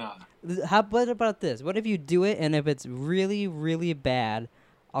 Absolutely not. What about this? What if you do it and if it's really, really bad,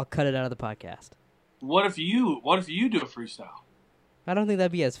 I'll cut it out of the podcast. What if you do a freestyle? I don't think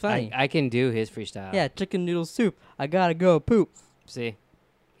that'd be as funny. I can do his freestyle. Yeah, chicken noodle soup. I gotta go poop. See,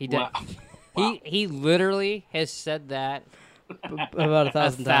 he did. Wow. Wow. He literally has said that About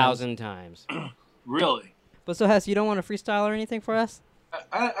 1,000 times. Really? But so Hess, you don't want to freestyle or anything for us?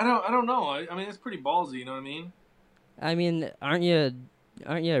 I don't know. I mean, it's pretty ballsy. You know what I mean? I mean, aren't you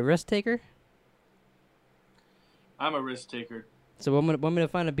a risk taker? I'm a risk taker. So want me to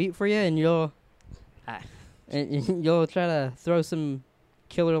find a beat for you, and you'll you'll try to throw some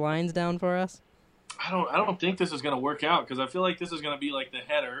killer lines down for us? I don't think this is gonna work out because I feel like this is gonna be like the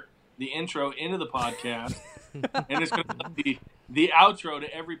header, the intro into the podcast, and it's gonna be the outro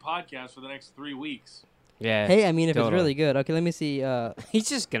to every podcast for the next 3 weeks. Yeah. Hey, I mean, if it's totally. really good. Okay, let me see. He's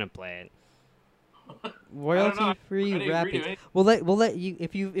just gonna play it. I Royalty-free didn't rap. agree to beats. it. We'll let you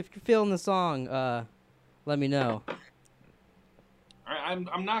if you feel in the song. Let me know.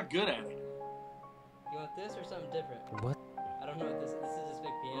 I'm not good at it. You want this or something different? What? I don't know what this is. This is just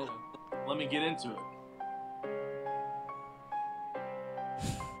big piano. Let me get into it.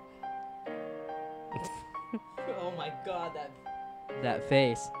 Oh my god, that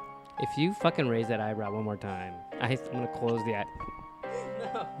face. If you fucking raise that eyebrow one more time, I'm gonna close the eye.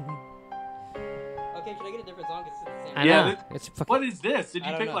 No. Okay, should I get a different song? 'Cause it's the same. I Yeah, know. It's fucking. What is this? Did I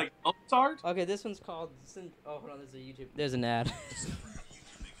you don't pick know. like Mozart? Okay, this one's called. Oh, hold on. There's a YouTube. There's an ad.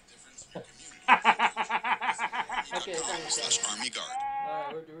 Okay. Army Guard. All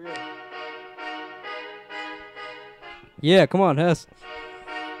right, we're real. Yeah, come on, Hess.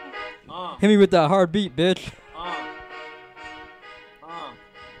 Hit me with that hard beat, bitch.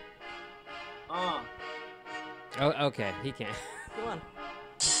 Oh, okay. He can't. Come on.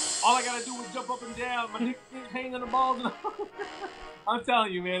 All I gotta do is jump up and down. My dick is hanging on the balls. And I'm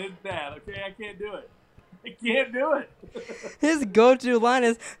telling you, man, it's bad. Okay, I can't do it. I can't do it. His go-to line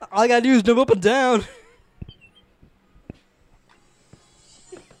is, "All I gotta do is jump up and down."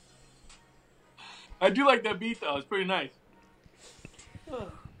 I do like that beat though. It's pretty nice.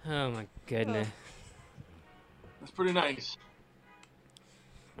 Oh my goodness. That's pretty nice.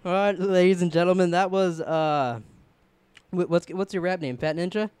 All right, ladies and gentlemen, that was what's your rap name? Fat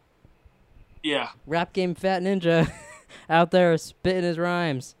Ninja? Yeah. Rap game Fat Ninja out there spitting his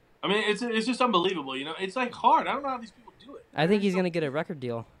rhymes. I mean, it's just unbelievable. You know, it's like hard. I don't know how these people do it. I think he's gonna get a record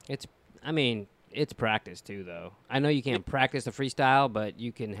deal. It's practice too, though. I know you can't practice the freestyle, but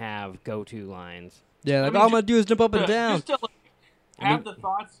you can have go-to lines. Yeah, mean, all I'm gonna do is jump up and down. Just to like, have the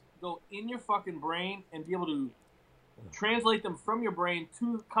thoughts go in your fucking brain and be able to translate them from your brain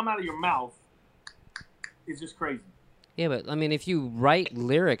to come out of your mouth is just crazy. Yeah, but I mean, if you write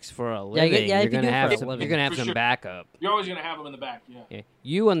lyrics for a Yeah, living, yeah, you're if you gonna do it have for a some, living. you're gonna have For some sure. backup. You're always gonna have them in the back. Yeah. Yeah.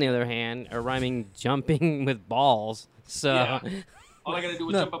 You, on the other hand, are rhyming jumping with balls. So, Yeah. All I gotta do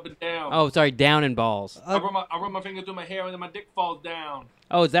is No. jump up and down. oh, sorry, down in balls. I run my finger through my hair and then my dick falls down.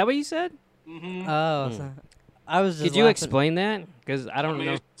 Oh, is that what you said? Mm-hmm. Oh, so I was just Could you laughing. explain that? Because I don't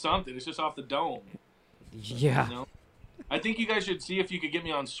know. It's something. It's just off the dome. Yeah. You know? I think you guys should see if you could get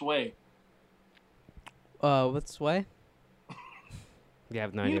me on Sway. What's Sway? You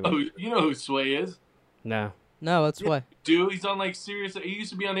have no You idea. know, you know who Sway is. No. No, what's Yeah. Sway? Dude, he's on like Sirius. He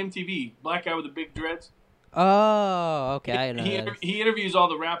used to be on MTV. Black guy with the big dreads. Oh, okay, I know. He, that. he interviews all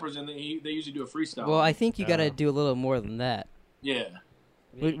the rappers and they usually do a freestyle. Well, I think you gotta Oh. do a little more than that. Yeah.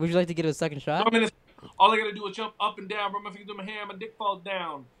 Would you like to get a second So, shot? I mean, all I gotta do is jump up and down, run my finger through my hair, my dick falls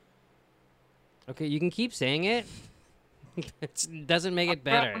down. Okay, you can keep saying it. It doesn't make it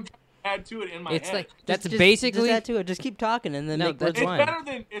better. I'm trying to add to it in my It's head. like that's just basically. just add to it. Just keep talking and then No, make words that's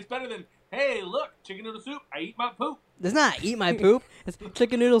line. it's better than hey, look, chicken noodle soup. I eat my poop. It's not eat my poop. It's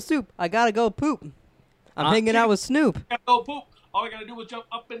chicken noodle soup. I gotta go poop. I'm hanging out with Snoop. I gotta go poop. All I gotta do is jump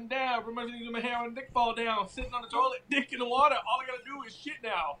up and down, run my finger through my hair, and dick fall down. Sitting on the toilet, dick in the water. All I gotta do is shit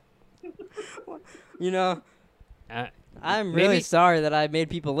now. You know, uh, I'm really Maybe- sorry that I made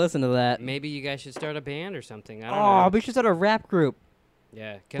people listen to that. maybe you guys should start a band or something. I don't Oh, know. we should start a rap group.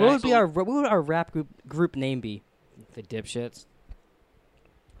 Yeah. Can What I? would our rap group name be? The dipshits.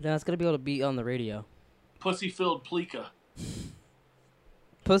 No, it's gonna be able to be on the radio. Pussy filled Pleeka.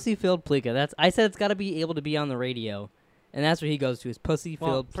 Pussy filled Pleeka. I said it's gotta be able to be on the radio, and that's what he goes to is pussy Well,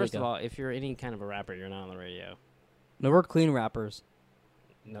 filled Pleeka. first of all, if you're any kind of a rapper, you're not on the radio. No, we're clean rappers.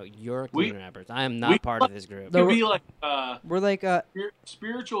 No, you're We- clean rappers. I am we- not part of this group. No, Could be like We're like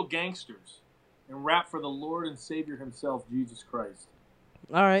spiritual gangsters and rap for the Lord and Savior Himself, Jesus Christ.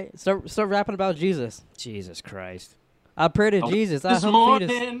 all right. Start rapping about Jesus. Jesus Christ. I pray to Oh, Jesus. I This hope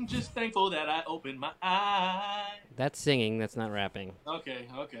fetus. morning, just thankful that I opened my eyes. That's singing. That's not rapping. Okay.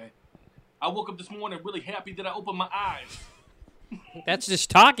 I woke up this morning really happy that I opened my eyes. That's just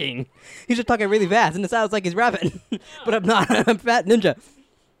talking. He's just talking really fast, and it sounds like he's rapping, but I'm not. I'm Fat Ninja.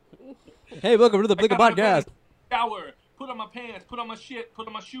 Hey, welcome to the Pleeka I got Podcast. shower, put on my pants, put on my shit, put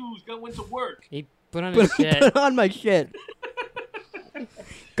on my shoes, go into work. He put on his shit. Put on my shit.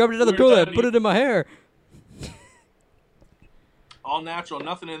 Covered it in the We're toilet. done Put it in my hair. All natural,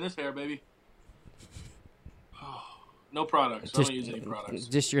 nothing in this hair, baby. No products. I don't use any products.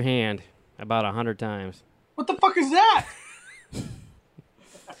 Just your hand about 100 times. What the fuck is that?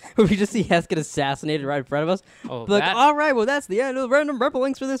 We just see Hess get assassinated right in front of us. Oh, Like, that, all right, well, that's the end of the random Rebel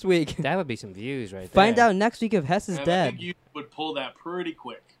Links for this week. that would be some views right Find there. out next week if Hess is Man, I dead. think you would pull that pretty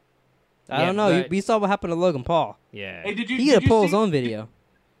quick. I Yeah, don't know. but- We saw what happened to Logan Paul. Yeah. Hey, did you? He did had to you pull his see- own video.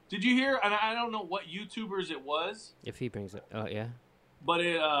 Did you hear? And I don't know what YouTubers it was, If he brings it. Oh, yeah. but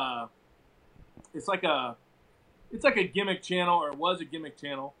it's like a gimmick channel, or it was a gimmick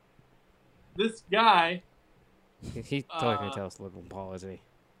channel. This guy, He's totally going to tell us Logan Paul, isn't he?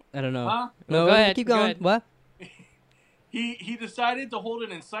 I don't know. huh? No, Go ahead, keep go going. ahead. What? He decided to hold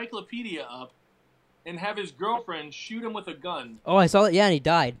an encyclopedia up and have his girlfriend shoot him with a gun, Oh, I saw it. Yeah, and he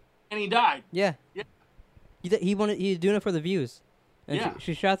died. and he died. Yeah. Yeah. He wanted. He was doing it for the views. And Yeah.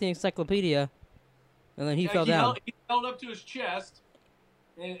 she shot the encyclopedia, and then he Yeah, fell down. He held up to his chest,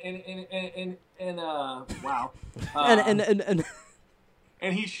 and wow, And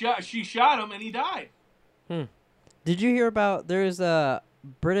and she shot him, and he died. did you hear about? There's a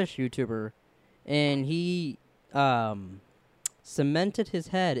British YouTuber, and he cemented his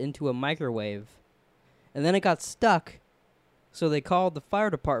head into a microwave, and then it got stuck. So they called the fire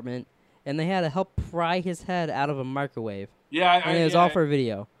department, and they had to help pry his head out of a microwave. Yeah, And it was all for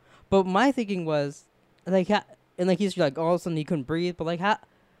video. But my thinking was, like, and like he's like all of a sudden he couldn't breathe. But like,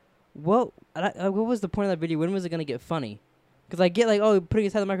 what was the point of that video? When was it gonna get funny? Because I get like, oh, putting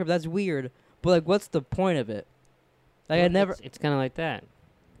his head in the microwave, that's weird. But like, what's the point of it? Like, I never It's kind of like that.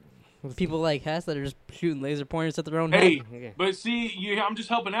 people like Hess that are just shooting laser pointers at their own Hey, head. Okay. but see, I'm just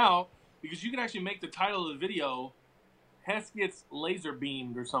helping out. because you could actually make the title of the video Hess gets laser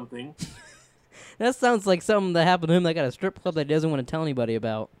beamed or something. That sounds like something that happened to him that got a strip club that he doesn't want to tell anybody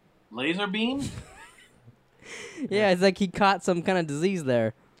about. Laser beam? Yeah, it's like he caught some kind of disease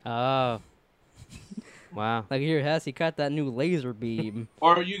there. Oh. Wow. Like, here, Hess, he caught that new laser beam.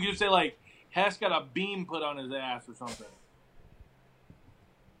 Or you could say, like, Hess got a beam put on his ass or something.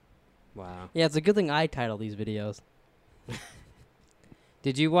 Wow. Yeah, it's a good thing I title these videos.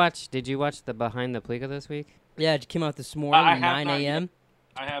 Did you watch the Behind the Plica this week? Yeah, it came out this morning I at have 9 not a.m.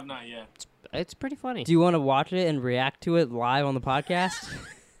 I have not yet. It's pretty funny. Do you want to watch it and react to it live on the podcast?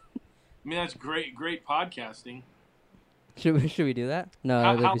 I mean, that's great podcasting. Should we do that? No,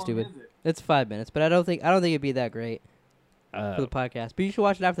 How that'd long be stupid. is it? It's 5 minutes, but I don't think it'd be that great for the Uh, podcast. But you should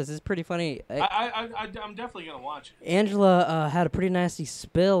watch it after this. It's pretty funny. I'm definitely going to watch it. Angela had a pretty nasty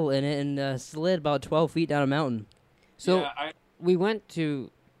spill in it and slid about 12 feet down a mountain. so Yeah, we went to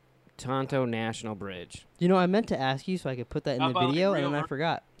Tonto National Bridge. You know, I meant to ask you so I could put that in How the about, like, video, and Rio then I Verde?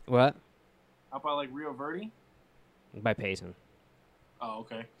 forgot. What? How about, like, Rio Verde? By Payson. Oh,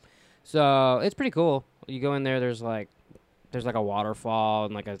 okay. So it's pretty cool. You go in there. There's like a waterfall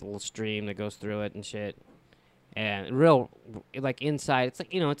and like a little stream that goes through it and shit. And like inside, it's like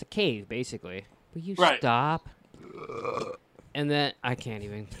it's a cave basically. Will you Right. stop? And then I can't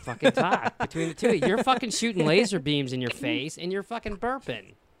even fucking talk between the two. of you. You're fucking shooting laser beams in your face and you're fucking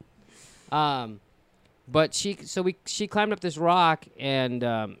burping. But she climbed up this rock and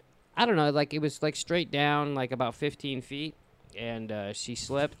I don't know, like it was like straight down like about 15 feet. And she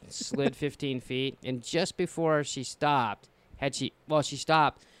slid 15 feet, and just before she stopped, she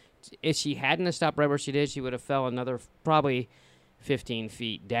stopped. If she hadn't have stopped right where she did, she would have fell another probably 15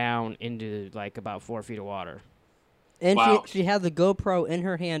 feet down into like about 4 feet of water. And Wow. she had the GoPro in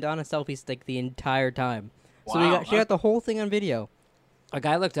her hand on a selfie stick the entire time. So Wow. she got the whole thing on video. A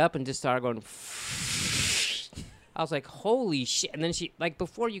guy looked up and just started going. I was like, "Holy shit!" And then she, like,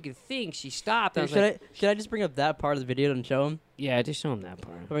 before you could think, she stopped. I was like, Should I just bring up that part of the video and show him? "Yeah, just show him that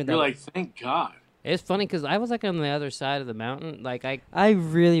part." You're like, thank God. It's funny because I was like on the other side of the mountain, like I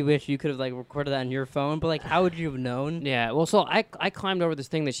really wish you could have like recorded that on your phone, but like, how would you have known? Yeah, well, so I climbed over this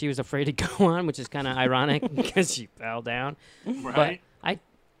thing that she was afraid to go on, which is kind of ironic because she fell down. Right? But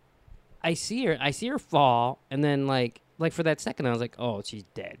I see her fall, and then like for that second, I was like, oh, she's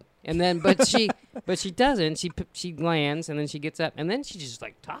dead. And then, but she doesn't. She lands, and then she gets up, and then she's just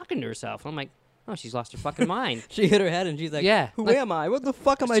like talking to herself. I'm like, oh, she's lost her fucking mind. She hit her head and she's like, Yeah, who like- am I? What the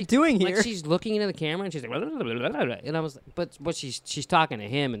fuck am I doing here? Like she's looking into the camera, and she's like, and I was, but she's talking to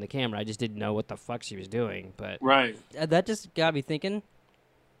him in the camera. I just didn't know what the fuck she was doing, but. Right. That just got me thinking.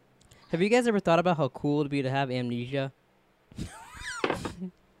 Have you guys ever thought about how cool it'd be to have amnesia?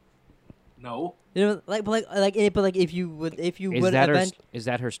 No. You know, but if you would Is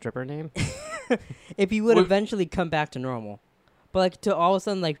that her stripper name? if you would What- eventually come back to normal, but like to all of a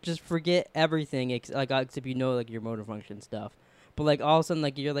sudden like just forget everything except you know like your motor function stuff, but like all of a sudden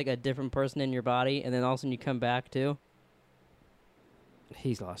like you're like a different person in your body, and then all of a sudden you come back too.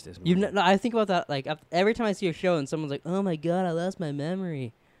 He's lost his mind. No, I think about that like every time I see a show and someone's like, "Oh my god, I lost my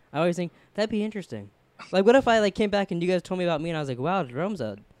memory." I always think that'd be interesting. Like, what if I like came back and you guys told me about me and I was like, "Wow, Jerome's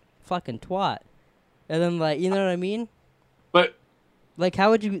a fucking twat," and then like, you know what I mean? But Like, how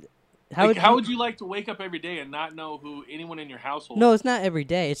would you? how would you like to wake up every day and not know who anyone in your household No, it's not every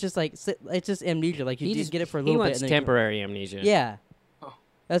day. It's just like it's just amnesia. Like you He just just get it for a He little bit. wants And then temporary amnesia. Yeah. Oh.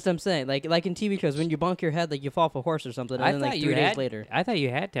 That's what I'm saying. Like in TV shows, when you bonk your head, like you fall off a horse or something, and I then thought like you 3 days had. later. I thought you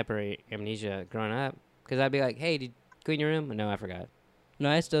had temporary amnesia growing up, because I'd be like, "Hey, did you clean your room?" No, I forgot. No,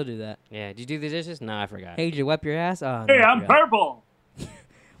 I still do that. Yeah, did you do the dishes? No, I forgot. Hey, did you wipe your ass? Oh, Hey, no, I I'm forgot. purple.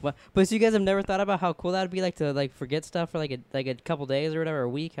 What? But so you guys have never thought about how cool that would be, like to like forget stuff for like a couple days or whatever, a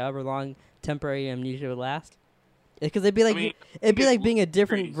week, however long temporary amnesia would last. Because it'd be like I mean, it'd be it's like being a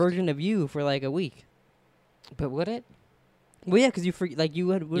different crazy. version of you for like a week. But would it? Well, yeah, because you like you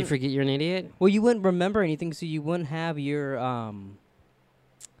would. You forget you're an idiot? Well, you wouldn't remember anything, so you wouldn't have your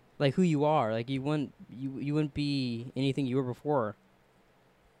like who you are. Like you wouldn't be anything you were before.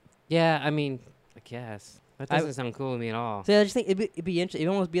 Yeah, I mean, I guess that I- doesn't sound cool to me at all. So I just think it'd be interesting.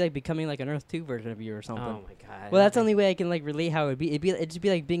 It'd almost be like becoming like an Earth 2 version of you or something. Oh my god. Well, that's the okay. only way I can like relate how it'd be. It'd just be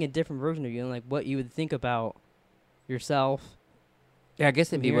like being a different version of you and like what you would think about yourself. Yeah, I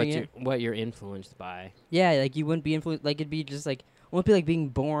guess it'd be hearing what you're influenced by. Yeah, like you wouldn't be influenced. Like it'd be just like it won't be like being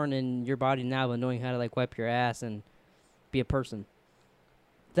born in your body now, but knowing how to like wipe your ass and be a person.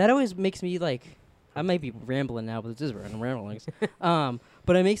 That always makes me like. I might be rambling now, but this is ramblings.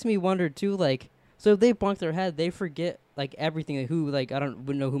 But it makes me wonder too. Like, so if they bonk their head, they forget like everything. Like who, like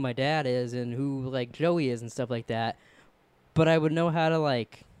wouldn't know who my dad is and who like Joey is and stuff like that. But I would know how to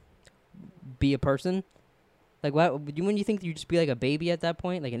like be a person? Like, why wouldn't you think you'd just be like a baby at that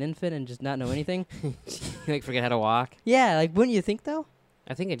point, like an infant, and just not know anything? Like forget how to walk. Yeah, like wouldn't you think though?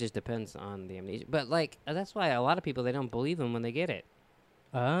 I think it just depends on the amnesia. But like that's why a lot of people they don't believe them when they get it.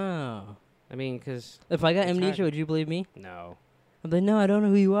 Oh. I mean, because If I got It's amnesia, hard. would you believe me? no. I'm like, no, I don't know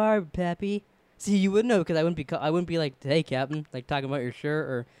who you are, Pappy. See, you wouldn't know because I wouldn't be like, hey, Captain, like talking about your shirt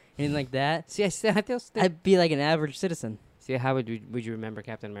or anything like that. See, I feel still. I'd be like an average citizen. See, how would you remember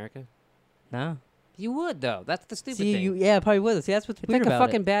Captain America? No. You would though. That's the stupid See, thing. yeah, probably would. See, that's what's It's weird like a about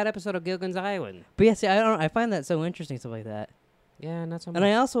fucking it. bad episode of Gilligan's Island. But yeah, see, I find that so interesting, stuff like that. Yeah, not so much. And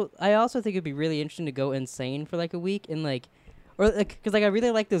I also think it'd be really interesting to go insane for like a week and like, or like, because like I really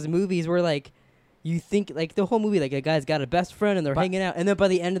like those movies where like, you think like the whole movie like a guy's got a best friend and they're But- hanging out, and then by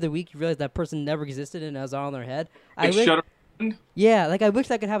the end of the week you realize that person never existed and it was all in their head. Like wish, Shutter. yeah, like I wish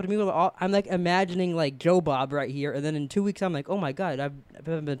that could happen to me. With I'm like imagining like Joe Bob right here, and then in 2 weeks I'm like, oh my god, I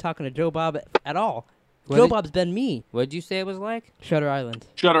haven't been talking to Joe Bob at all. What Joe did- Bob's been me. What'd you say it was like? Shutter Island.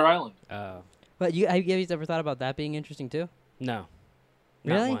 Shutter Island. Oh, But have you ever thought about that being interesting too? no.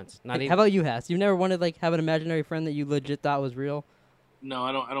 Really? Not once. Not Like, even. how about you, Hass? You've never wanted like have an imaginary friend that you legit thought was real? No,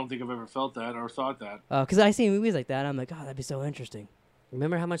 I don't think I've ever felt that or thought that. Because I see movies like that, and I'm like, oh, that'd be so interesting.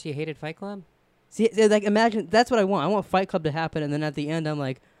 Remember how much you hated Fight Club? See, like imagine that's what I want. I want Fight Club to happen, and then at the end, I'm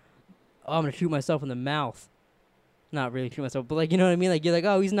like, oh, I'm gonna shoot myself in the mouth. Not really shoot myself, but like you know what I mean. Like you're like,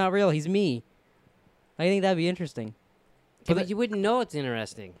 oh, he's not real, he's me. I think that'd be interesting. Yeah, But but you wouldn't know it's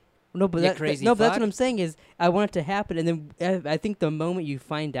interesting. No, but You that, crazy no, but that's fuck. what I'm saying is I want it to happen, and then I think the moment you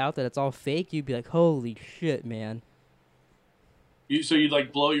find out that it's all fake, you'd be like, holy shit, man. So you'd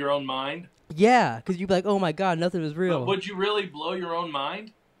like blow your own mind? Yeah, because you'd be like, oh my god, nothing was real. But would you really blow your own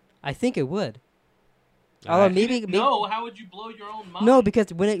mind? I think it would. All Although right. maybe No, how would you blow your own mind? no,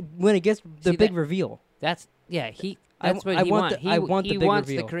 because when it gets the See, big that- reveal. That's yeah. He. I That's w- what I he want wants. the- He, I want the he big wants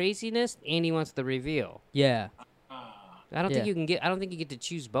reveal. the craziness and he wants the reveal. Yeah. I don't think Yeah. you can get. I don't think you get to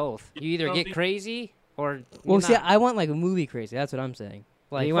choose both. You either don't get think- crazy or. Well, you're see, not. I want like a movie crazy. That's what I'm saying.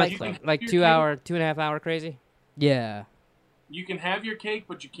 Like you Fight want Club. like You're 2 crazy. hour, 2.5 hour crazy. Yeah. You can have your cake,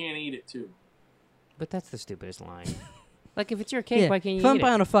 but you can't eat it too. But that's the stupidest line. Like if it's your cake, Yeah. why can't If you I'm eat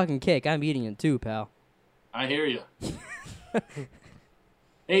buying it? a fucking cake, I'm eating it too, pal. I hear you.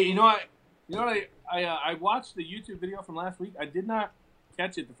 Hey, you know what? I watched the YouTube video from last week. I did not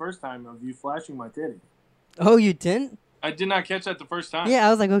catch it the first time of you flashing my titty. Oh, you didn't? I did not catch that the first time. Yeah, I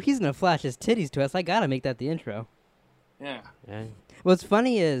was like, oh, he's gonna flash his titties to us. I gotta make that the intro. Yeah. Yeah. What's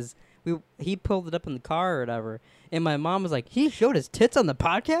funny is he pulled it up in the car or whatever, and my mom was like, he showed his tits on the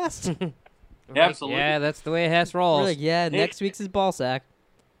podcast. Like, Absolutely. yeah, that's the way it has We're rolls. like, yeah, Hey. next week's is ball sack.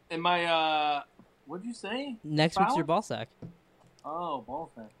 And my what'd you say? Next week's Foul? your ball sack. Oh, ball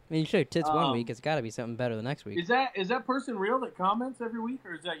sack. I mean, you show your tits one Um, week. It's got to be something better the next week. Is that person real that comments every week,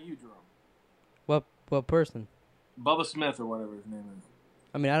 or is that you, Jerome? What person? Bubba Smith or whatever his name is.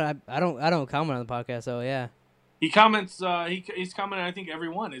 I mean, I don't comment on the podcast. So yeah. He comments. He's commenting. I think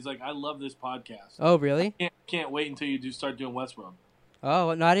everyone is like, I love this podcast. Oh really? Can't wait until you start doing Westworld.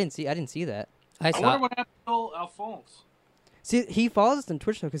 Oh no, I didn't see that. I I saw. wonder what happened to old Alphonse. See, he follows us on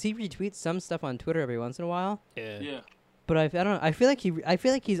Twitch though, because he retweets some stuff on Twitter every once in a while. Yeah. But I don't know. I feel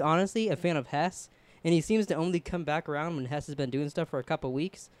like he's honestly a fan of Hess, and he seems to only come back around when Hess has been doing stuff for a couple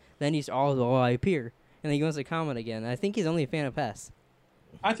weeks. Then he's I appear, and then he wants to comment again. I think he's only a fan of Hess.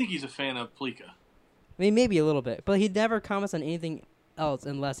 I think he's a fan of Plika. I mean, maybe a little bit, but he never comments on anything else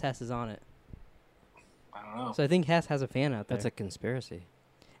unless Hess is on it. I don't know. So I think Hess has a fan out there. That's a conspiracy.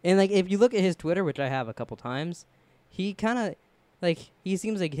 And like, if you look at his Twitter, which I have a couple times, he kind of like he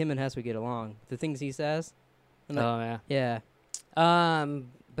seems like him and Hess would get along. The things he says. And, like, Oh yeah. yeah,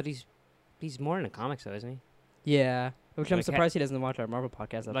 But he's more into comics though, isn't he? yeah. Which I'm Like, surprised he doesn't watch our Marvel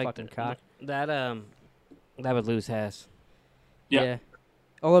podcast. That fucking cock. That would lose Hess. Yeah.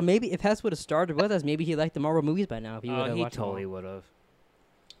 Or maybe if Hess would have started with us, maybe he liked the Marvel movies by now. If he would Oh, have he watched them all. totally would have.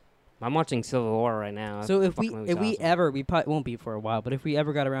 I'm watching Civil War right now. So That if we fucking movie's awesome. ever, we probably won't be for a while, but if we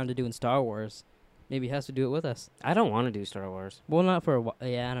ever got around to doing Star Wars, maybe Hess would do it with us. I don't want to do Star Wars. Well, not for a while.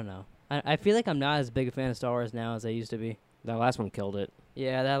 Yeah, I don't know. I feel like I'm not as big a fan of Star Wars now as I used to be. That last one killed it.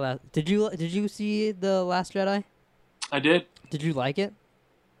 Yeah, that last. Did you see the Last Jedi? I did. Did you like it?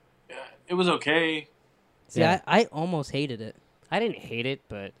 It was okay. See, Yeah. I almost hated it. I didn't hate it,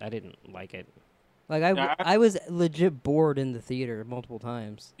 but I didn't like it. Like Yeah, I was legit bored in the theater multiple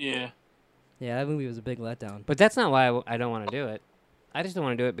times. Yeah. Yeah, that movie was a big letdown. But that's not why I don't want to do it. I just don't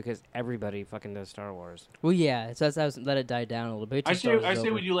want to do it because everybody fucking does Star Wars. Well, yeah, so I was let it die down a little bit. I till Star say Wars I is say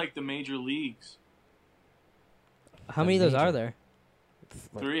over. we do like the major leagues. How many of those are there?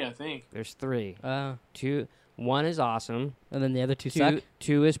 Like, 3, I think. There's 3. 1 is awesome. And then the other two suck?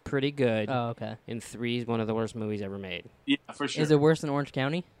 2 is pretty good. Oh, okay. And 3 is one of the worst movies ever made. Yeah, for sure. Is it worse than Orange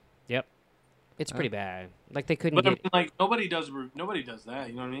County? Yep. It's pretty bad. Like, they couldn't But I get... mean, like nobody does that.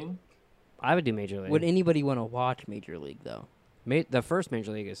 You know what I mean? I would do Major League. Would anybody want to watch Major League, though? The first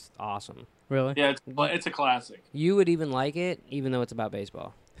Major League is awesome. Really? Yeah, it's a classic. You would even like it, even though it's about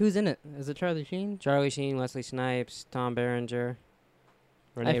baseball. Who's in it? Is it Charlie Sheen? Charlie Sheen, Wesley Snipes, Tom Berenger,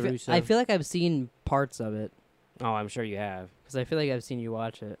 Rene Russo. I feel like I've seen parts of it Oh, I'm sure you have. because I feel like I've seen you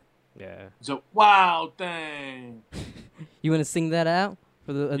watch it. Yeah. It's a wild thing. You want to sing that out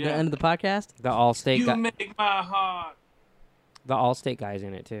for the, at the Yeah. end of the podcast? The Allstate You guy. make my heart. The Allstate guy's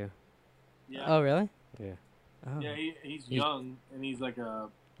in it too. Yeah. Oh, really? Yeah. Oh. Yeah, he's young and he's like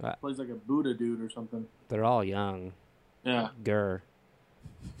Right. plays like a Buddha dude or something. They're all young. Yeah. Grr.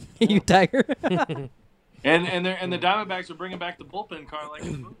 You tiger? And the Diamondbacks are bringing back the bullpen car like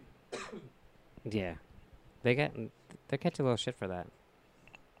in the movie. Yeah. They catch a little shit for that.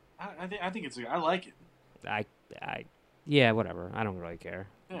 I think it's I like it. Yeah, whatever. I don't really care.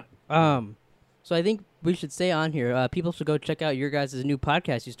 So I think we should say on here, people should go check out your guys' new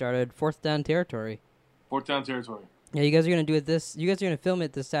podcast you started, Fourth Down Territory. Fourth Down Territory. Yeah, you guys are gonna do it you guys are gonna film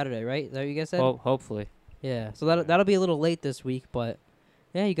it this Saturday, right? Is that what you guys said? Well, hopefully. Yeah. So that'll be a little late this week, but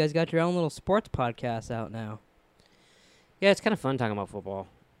yeah, you guys got your own little sports podcast out now. Yeah, it's kind of fun talking about football.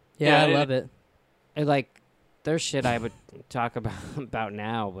 Yeah, Yeah, I love it. And, like, there's shit I would talk about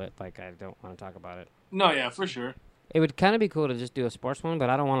now, but like I don't want to talk about it. No, yeah, for sure. It would kind of be cool to just do a sports one, but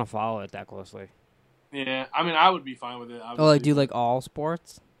I don't want to follow it that closely. Yeah, I mean, I would be fine with it. Oh, like obviously. do like all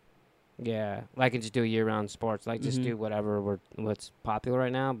sports? Yeah, like I could just do year-round sports, like just Mhm. do what's popular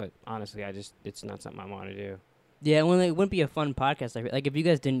right now. But honestly, it's not something I want to do. Yeah, it wouldn't be a fun podcast. Like if you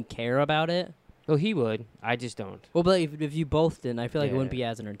guys didn't care about it. Well, he would. I just don't. Well, but if you both didn't, I feel like it wouldn't Yeah. be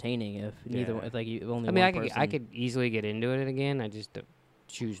as entertaining if neither. Yeah. If like you only. I mean, one I person. could easily get into it again. I just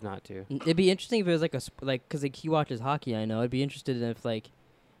choose not to. It'd be interesting if it was like because like he watches hockey. I know. I'd be interested in if like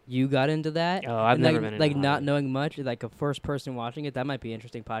you got into that. Oh, I've and, never like, been into like not hockey. knowing much, like a first person watching it. That might be an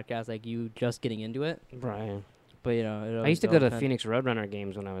interesting podcast. Like you just getting into it, Right. but you know. I used to go to Phoenix Roadrunner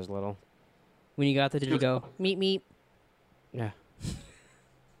games when I was little. When you got there, did you go meet? Yeah.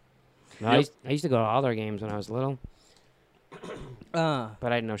 No, I used to go to all their games when I was little, but I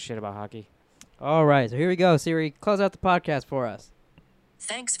didn't know shit about hockey. All right, so here we go. Siri, close out the podcast for us.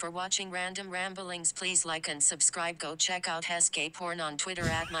 Thanks for watching Random Ramblings. Please like and subscribe. Go check out Heskay Porn on Twitter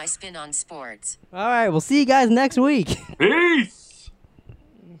at MySpinOnSports. All right, we'll see you guys next week. Peace.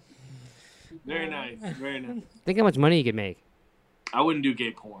 Very nice. Very nice. Think how much money you could make. I wouldn't do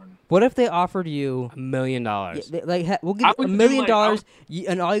gay porn. What if they offered you $1 million. we'll give I you would $1 do, million, like, I would-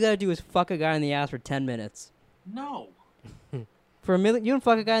 and all you gotta do is fuck a guy in the ass for 10 minutes. No. For $1 million, you don't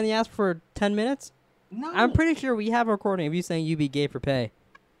fuck a guy in the ass for 10 minutes? No. I'm pretty sure we have a recording of you saying you'd be gay for pay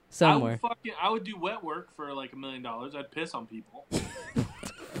somewhere. I would do wet work for like $1 million. I'd piss on people.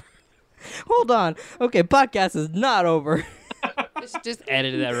 Hold on. Okay, podcast is not over. just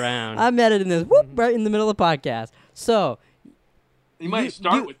edit that around. I'm editing this right in the middle of the podcast. So, You might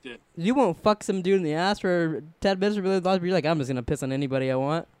start with this. you won't fuck some dude in the ass for 10 minutes or $1 million, but you're like, I'm just gonna piss on anybody I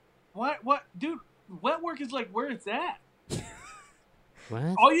want. What? Dude, wet work is like where it's at.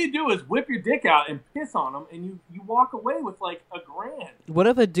 What? All you do is whip your dick out and piss on them, and you walk away with like $1,000. What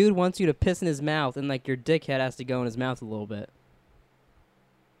if a dude wants you to piss in his mouth and like your dickhead has to go in his mouth a little bit?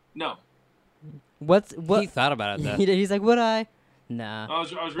 No. What? He thought about it though. He's like, would I? Nah. I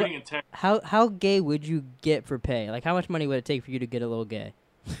was reading a text. How gay would you get for pay? Like, how much money would it take for you to get a little gay?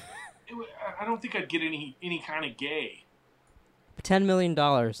 I don't think I'd get any kind of gay. $10 million,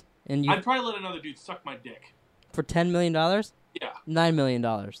 and you I'd probably let another dude suck my dick. for $10 million, $9 Yeah. million,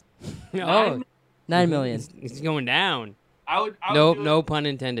 Oh, $9 million. it's going down. I would No, do no It, pun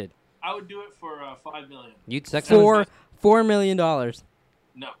intended. I would do it for $5 million. You'd suck $4 million.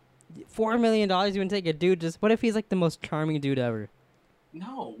 No. $4 million. You wouldn't take a dude. Just what if he's like the most charming dude ever?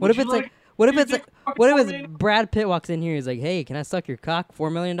 No. What Would if you it's let like? What if your it's dick like? fucking What if $4 it's million? Brad Pitt walks in here? He's like, "Hey, can I suck your cock?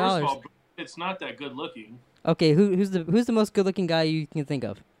 $4 million." First of all, it's not that good looking. Okay, who's the most good looking guy you can think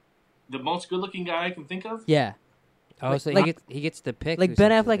of? The most good looking guy I can think of? Yeah, Oh, so like- he gets to pick. like who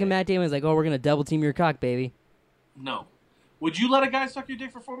Ben sucks Affleck his and Matt dick. Damon's like, "Oh, we're gonna double team your cock, baby." No. Would you let a guy suck your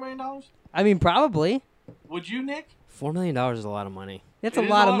dick for $4 million? I mean, probably. Would you, Nick? $4 million is a lot of money. That's It a is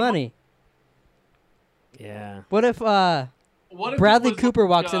lot a of lot of money. Yeah. What if What if it Bradley was Cooper like,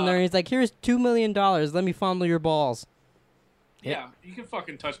 walks in there and he's like, "Here's $2 million. Let me fondle your balls." Yeah, you can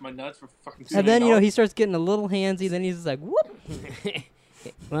fucking touch my nuts for fucking $2 And then million. he starts getting a little handsy. Then he's just like, "Whoop."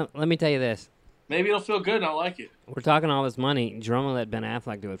 Let me tell you this. Maybe it'll feel good and I'll like it. We're talking all this money. Jerome let Ben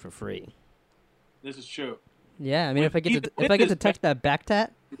Affleck do it for free. This is true. Yeah, I mean, if I get to Even with touch that back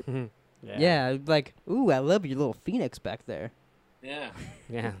tat, Yeah. yeah, I'd be like, ooh, I love your little phoenix back there. Yeah.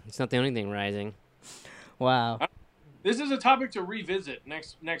 Yeah. It's not the only thing rising. Wow. This is a topic to revisit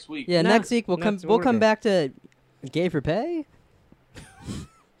next week. Yeah, No, next week we'll that's what we'll we're come doing. back to gay for pay.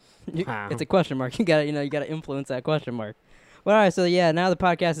 Wow. It's a question mark. You gotta influence that question mark. Well, all right, so yeah, now the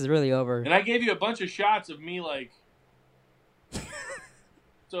podcast is really over. And I gave you a bunch of shots of me like.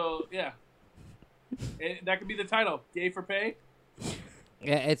 So yeah, that could be the title: "Gay for Pay."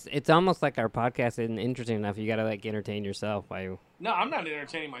 Yeah, it's almost like our podcast isn't interesting enough. You gotta like entertain yourself while you. No, I'm not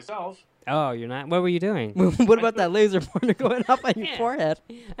entertaining myself. Oh, you're not. What were you doing? What about that laser pointer going up on your Yeah. forehead?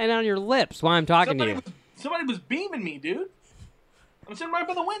 And on your lips while I'm talking to you. Somebody was beaming me, dude. I'm sitting right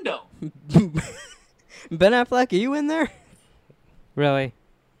by the window. Ben Affleck, are you in there? Really?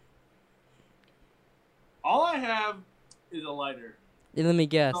 All I have is a lighter. Yeah, let me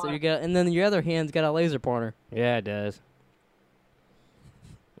guess. So you got, and then your other hand's got a laser pointer. Yeah, it does.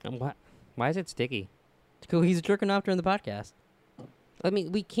 And what? Why is it sticky? Cool. He's jerking off during the podcast. I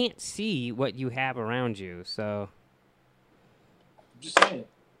mean, we can't see what you have around you, so. I'm just saying.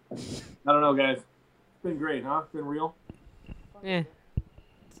 I don't know, guys. It's been great, huh? It's been real. Yeah.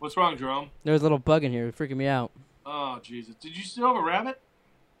 What's wrong, Jerome? There's a little bug in here, freaking me out. Oh, Jesus. Did you still have a rabbit?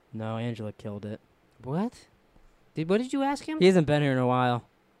 No, Angela killed it. What? What did you ask him? He hasn't been here in a while.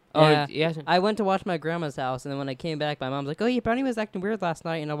 Oh, Yeah. yes. I went to watch my grandma's house, and then when I came back, my mom's like, "Oh, your bunny was acting weird last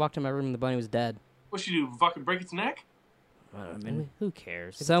night," and I walked in my room, and the bunny was dead. What'd she do? Fucking break its neck? I I mean, who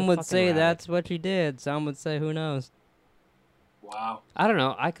cares? It's some a would fucking say rabbit. that's what she did. Some would say, who knows? Wow. I don't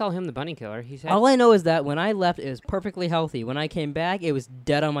know. I call him the bunny killer. He said. All I know is that when I left, it was perfectly healthy. When I came back, it was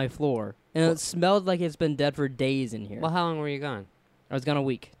dead on my floor, and it smelled like it's been dead for days in here. Well, how long were you gone? I was gone a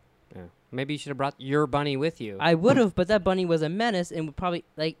week. Yeah. Maybe you should have brought your bunny with you. I would have, but that bunny was a menace and would probably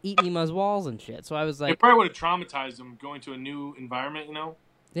like eat me on his walls and shit. So I was It like, probably would have traumatized him going to a new environment, you know?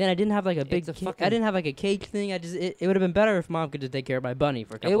 then I didn't have like a big. It's a I fucking- didn't have like a cage thing. It would have been better if mom could just take care of my bunny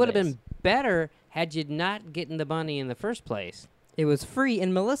for a couple It would have days. been better had you not gotten the bunny in the first place. It was free,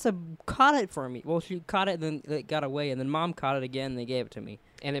 and Melissa caught it for me. Well, she caught it, and then it got away, and then mom caught it again, and they gave it to me.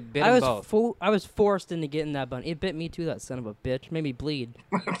 And it bit I them was both. I was forced into getting that bunny. It bit me too. That son of a bitch made me bleed.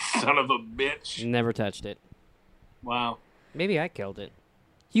 Son of a bitch. Never touched it. Wow. Maybe I killed it.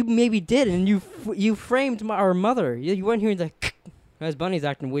 You maybe did, and you framed our mother. You weren't hearing like, "This bunny's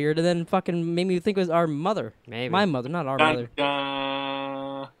acting weird," and then fucking made me think it was our mother. Maybe. My mother, not our Dun, mother.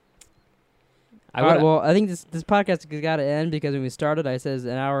 dun. I All right, would. well, I think this podcast has got to end because when we started, I says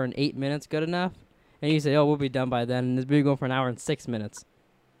an hour and 8 minutes good enough, and you say, "Oh, we'll be done by then," and this be going for an hour and 6 minutes.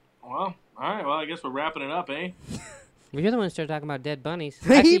 Well, all right. Well, I guess we're wrapping it up, eh? Well, you're the one who started talking about dead bunnies.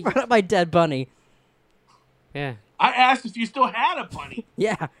 he Actually, brought up my dead bunny. yeah. I asked if you still had a bunny.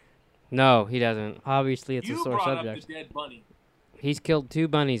 Yeah, No, he doesn't. obviously it's You a sore brought subject. up the dead bunny. He's killed 2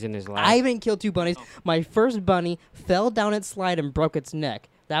 bunnies in his life. I haven't killed 2 bunnies. My first bunny fell down its slide and broke its neck.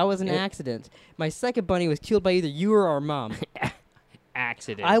 That was an It- accident. My second bunny was killed by either you or our mom.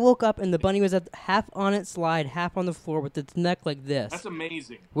 Accident. I woke up and the bunny was at half on its slide, half on the floor with its neck like this. That's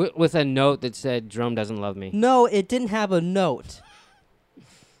amazing. With a note that said, "Jerome doesn't love me." No, it didn't have a note.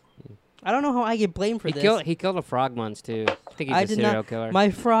 I don't know how I get blamed for He this. killed a frog once too. I think he's I a did serial not. killer. My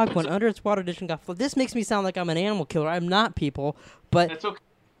frog went under its water dish and got flooded. This makes me sound like I'm an animal killer. I'm not, people. But That's okay.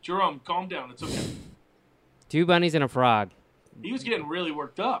 Jerome, calm down. It's okay. 2 bunnies and a frog. He was getting really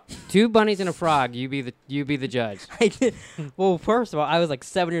worked up. 2 bunnies and a frog. You be the judge. I did. Well, first of all, I was like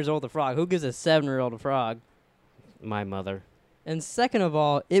 7 years old. A frog. Who gives a 7-year-old a frog? My mother. And second of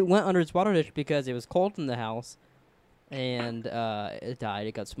all, it went under its water dish because it was cold in the house, and it died.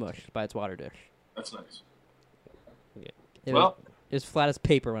 It got smushed by its water dish. That's nice. It Well- was flat as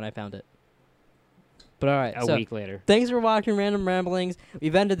paper when I found it. But all right, A so week later. thanks for watching Random Ramblings.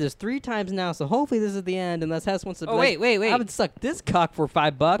 We've ended this 3 times now, so hopefully this is the end. Unless Hess wants to. Oh, wait. I would suck this cock for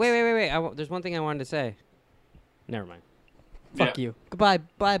 $5. Wait. There's one thing I wanted to say. Never mind. Fuck you. Goodbye,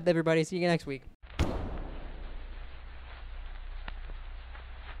 bye everybody. See you next week.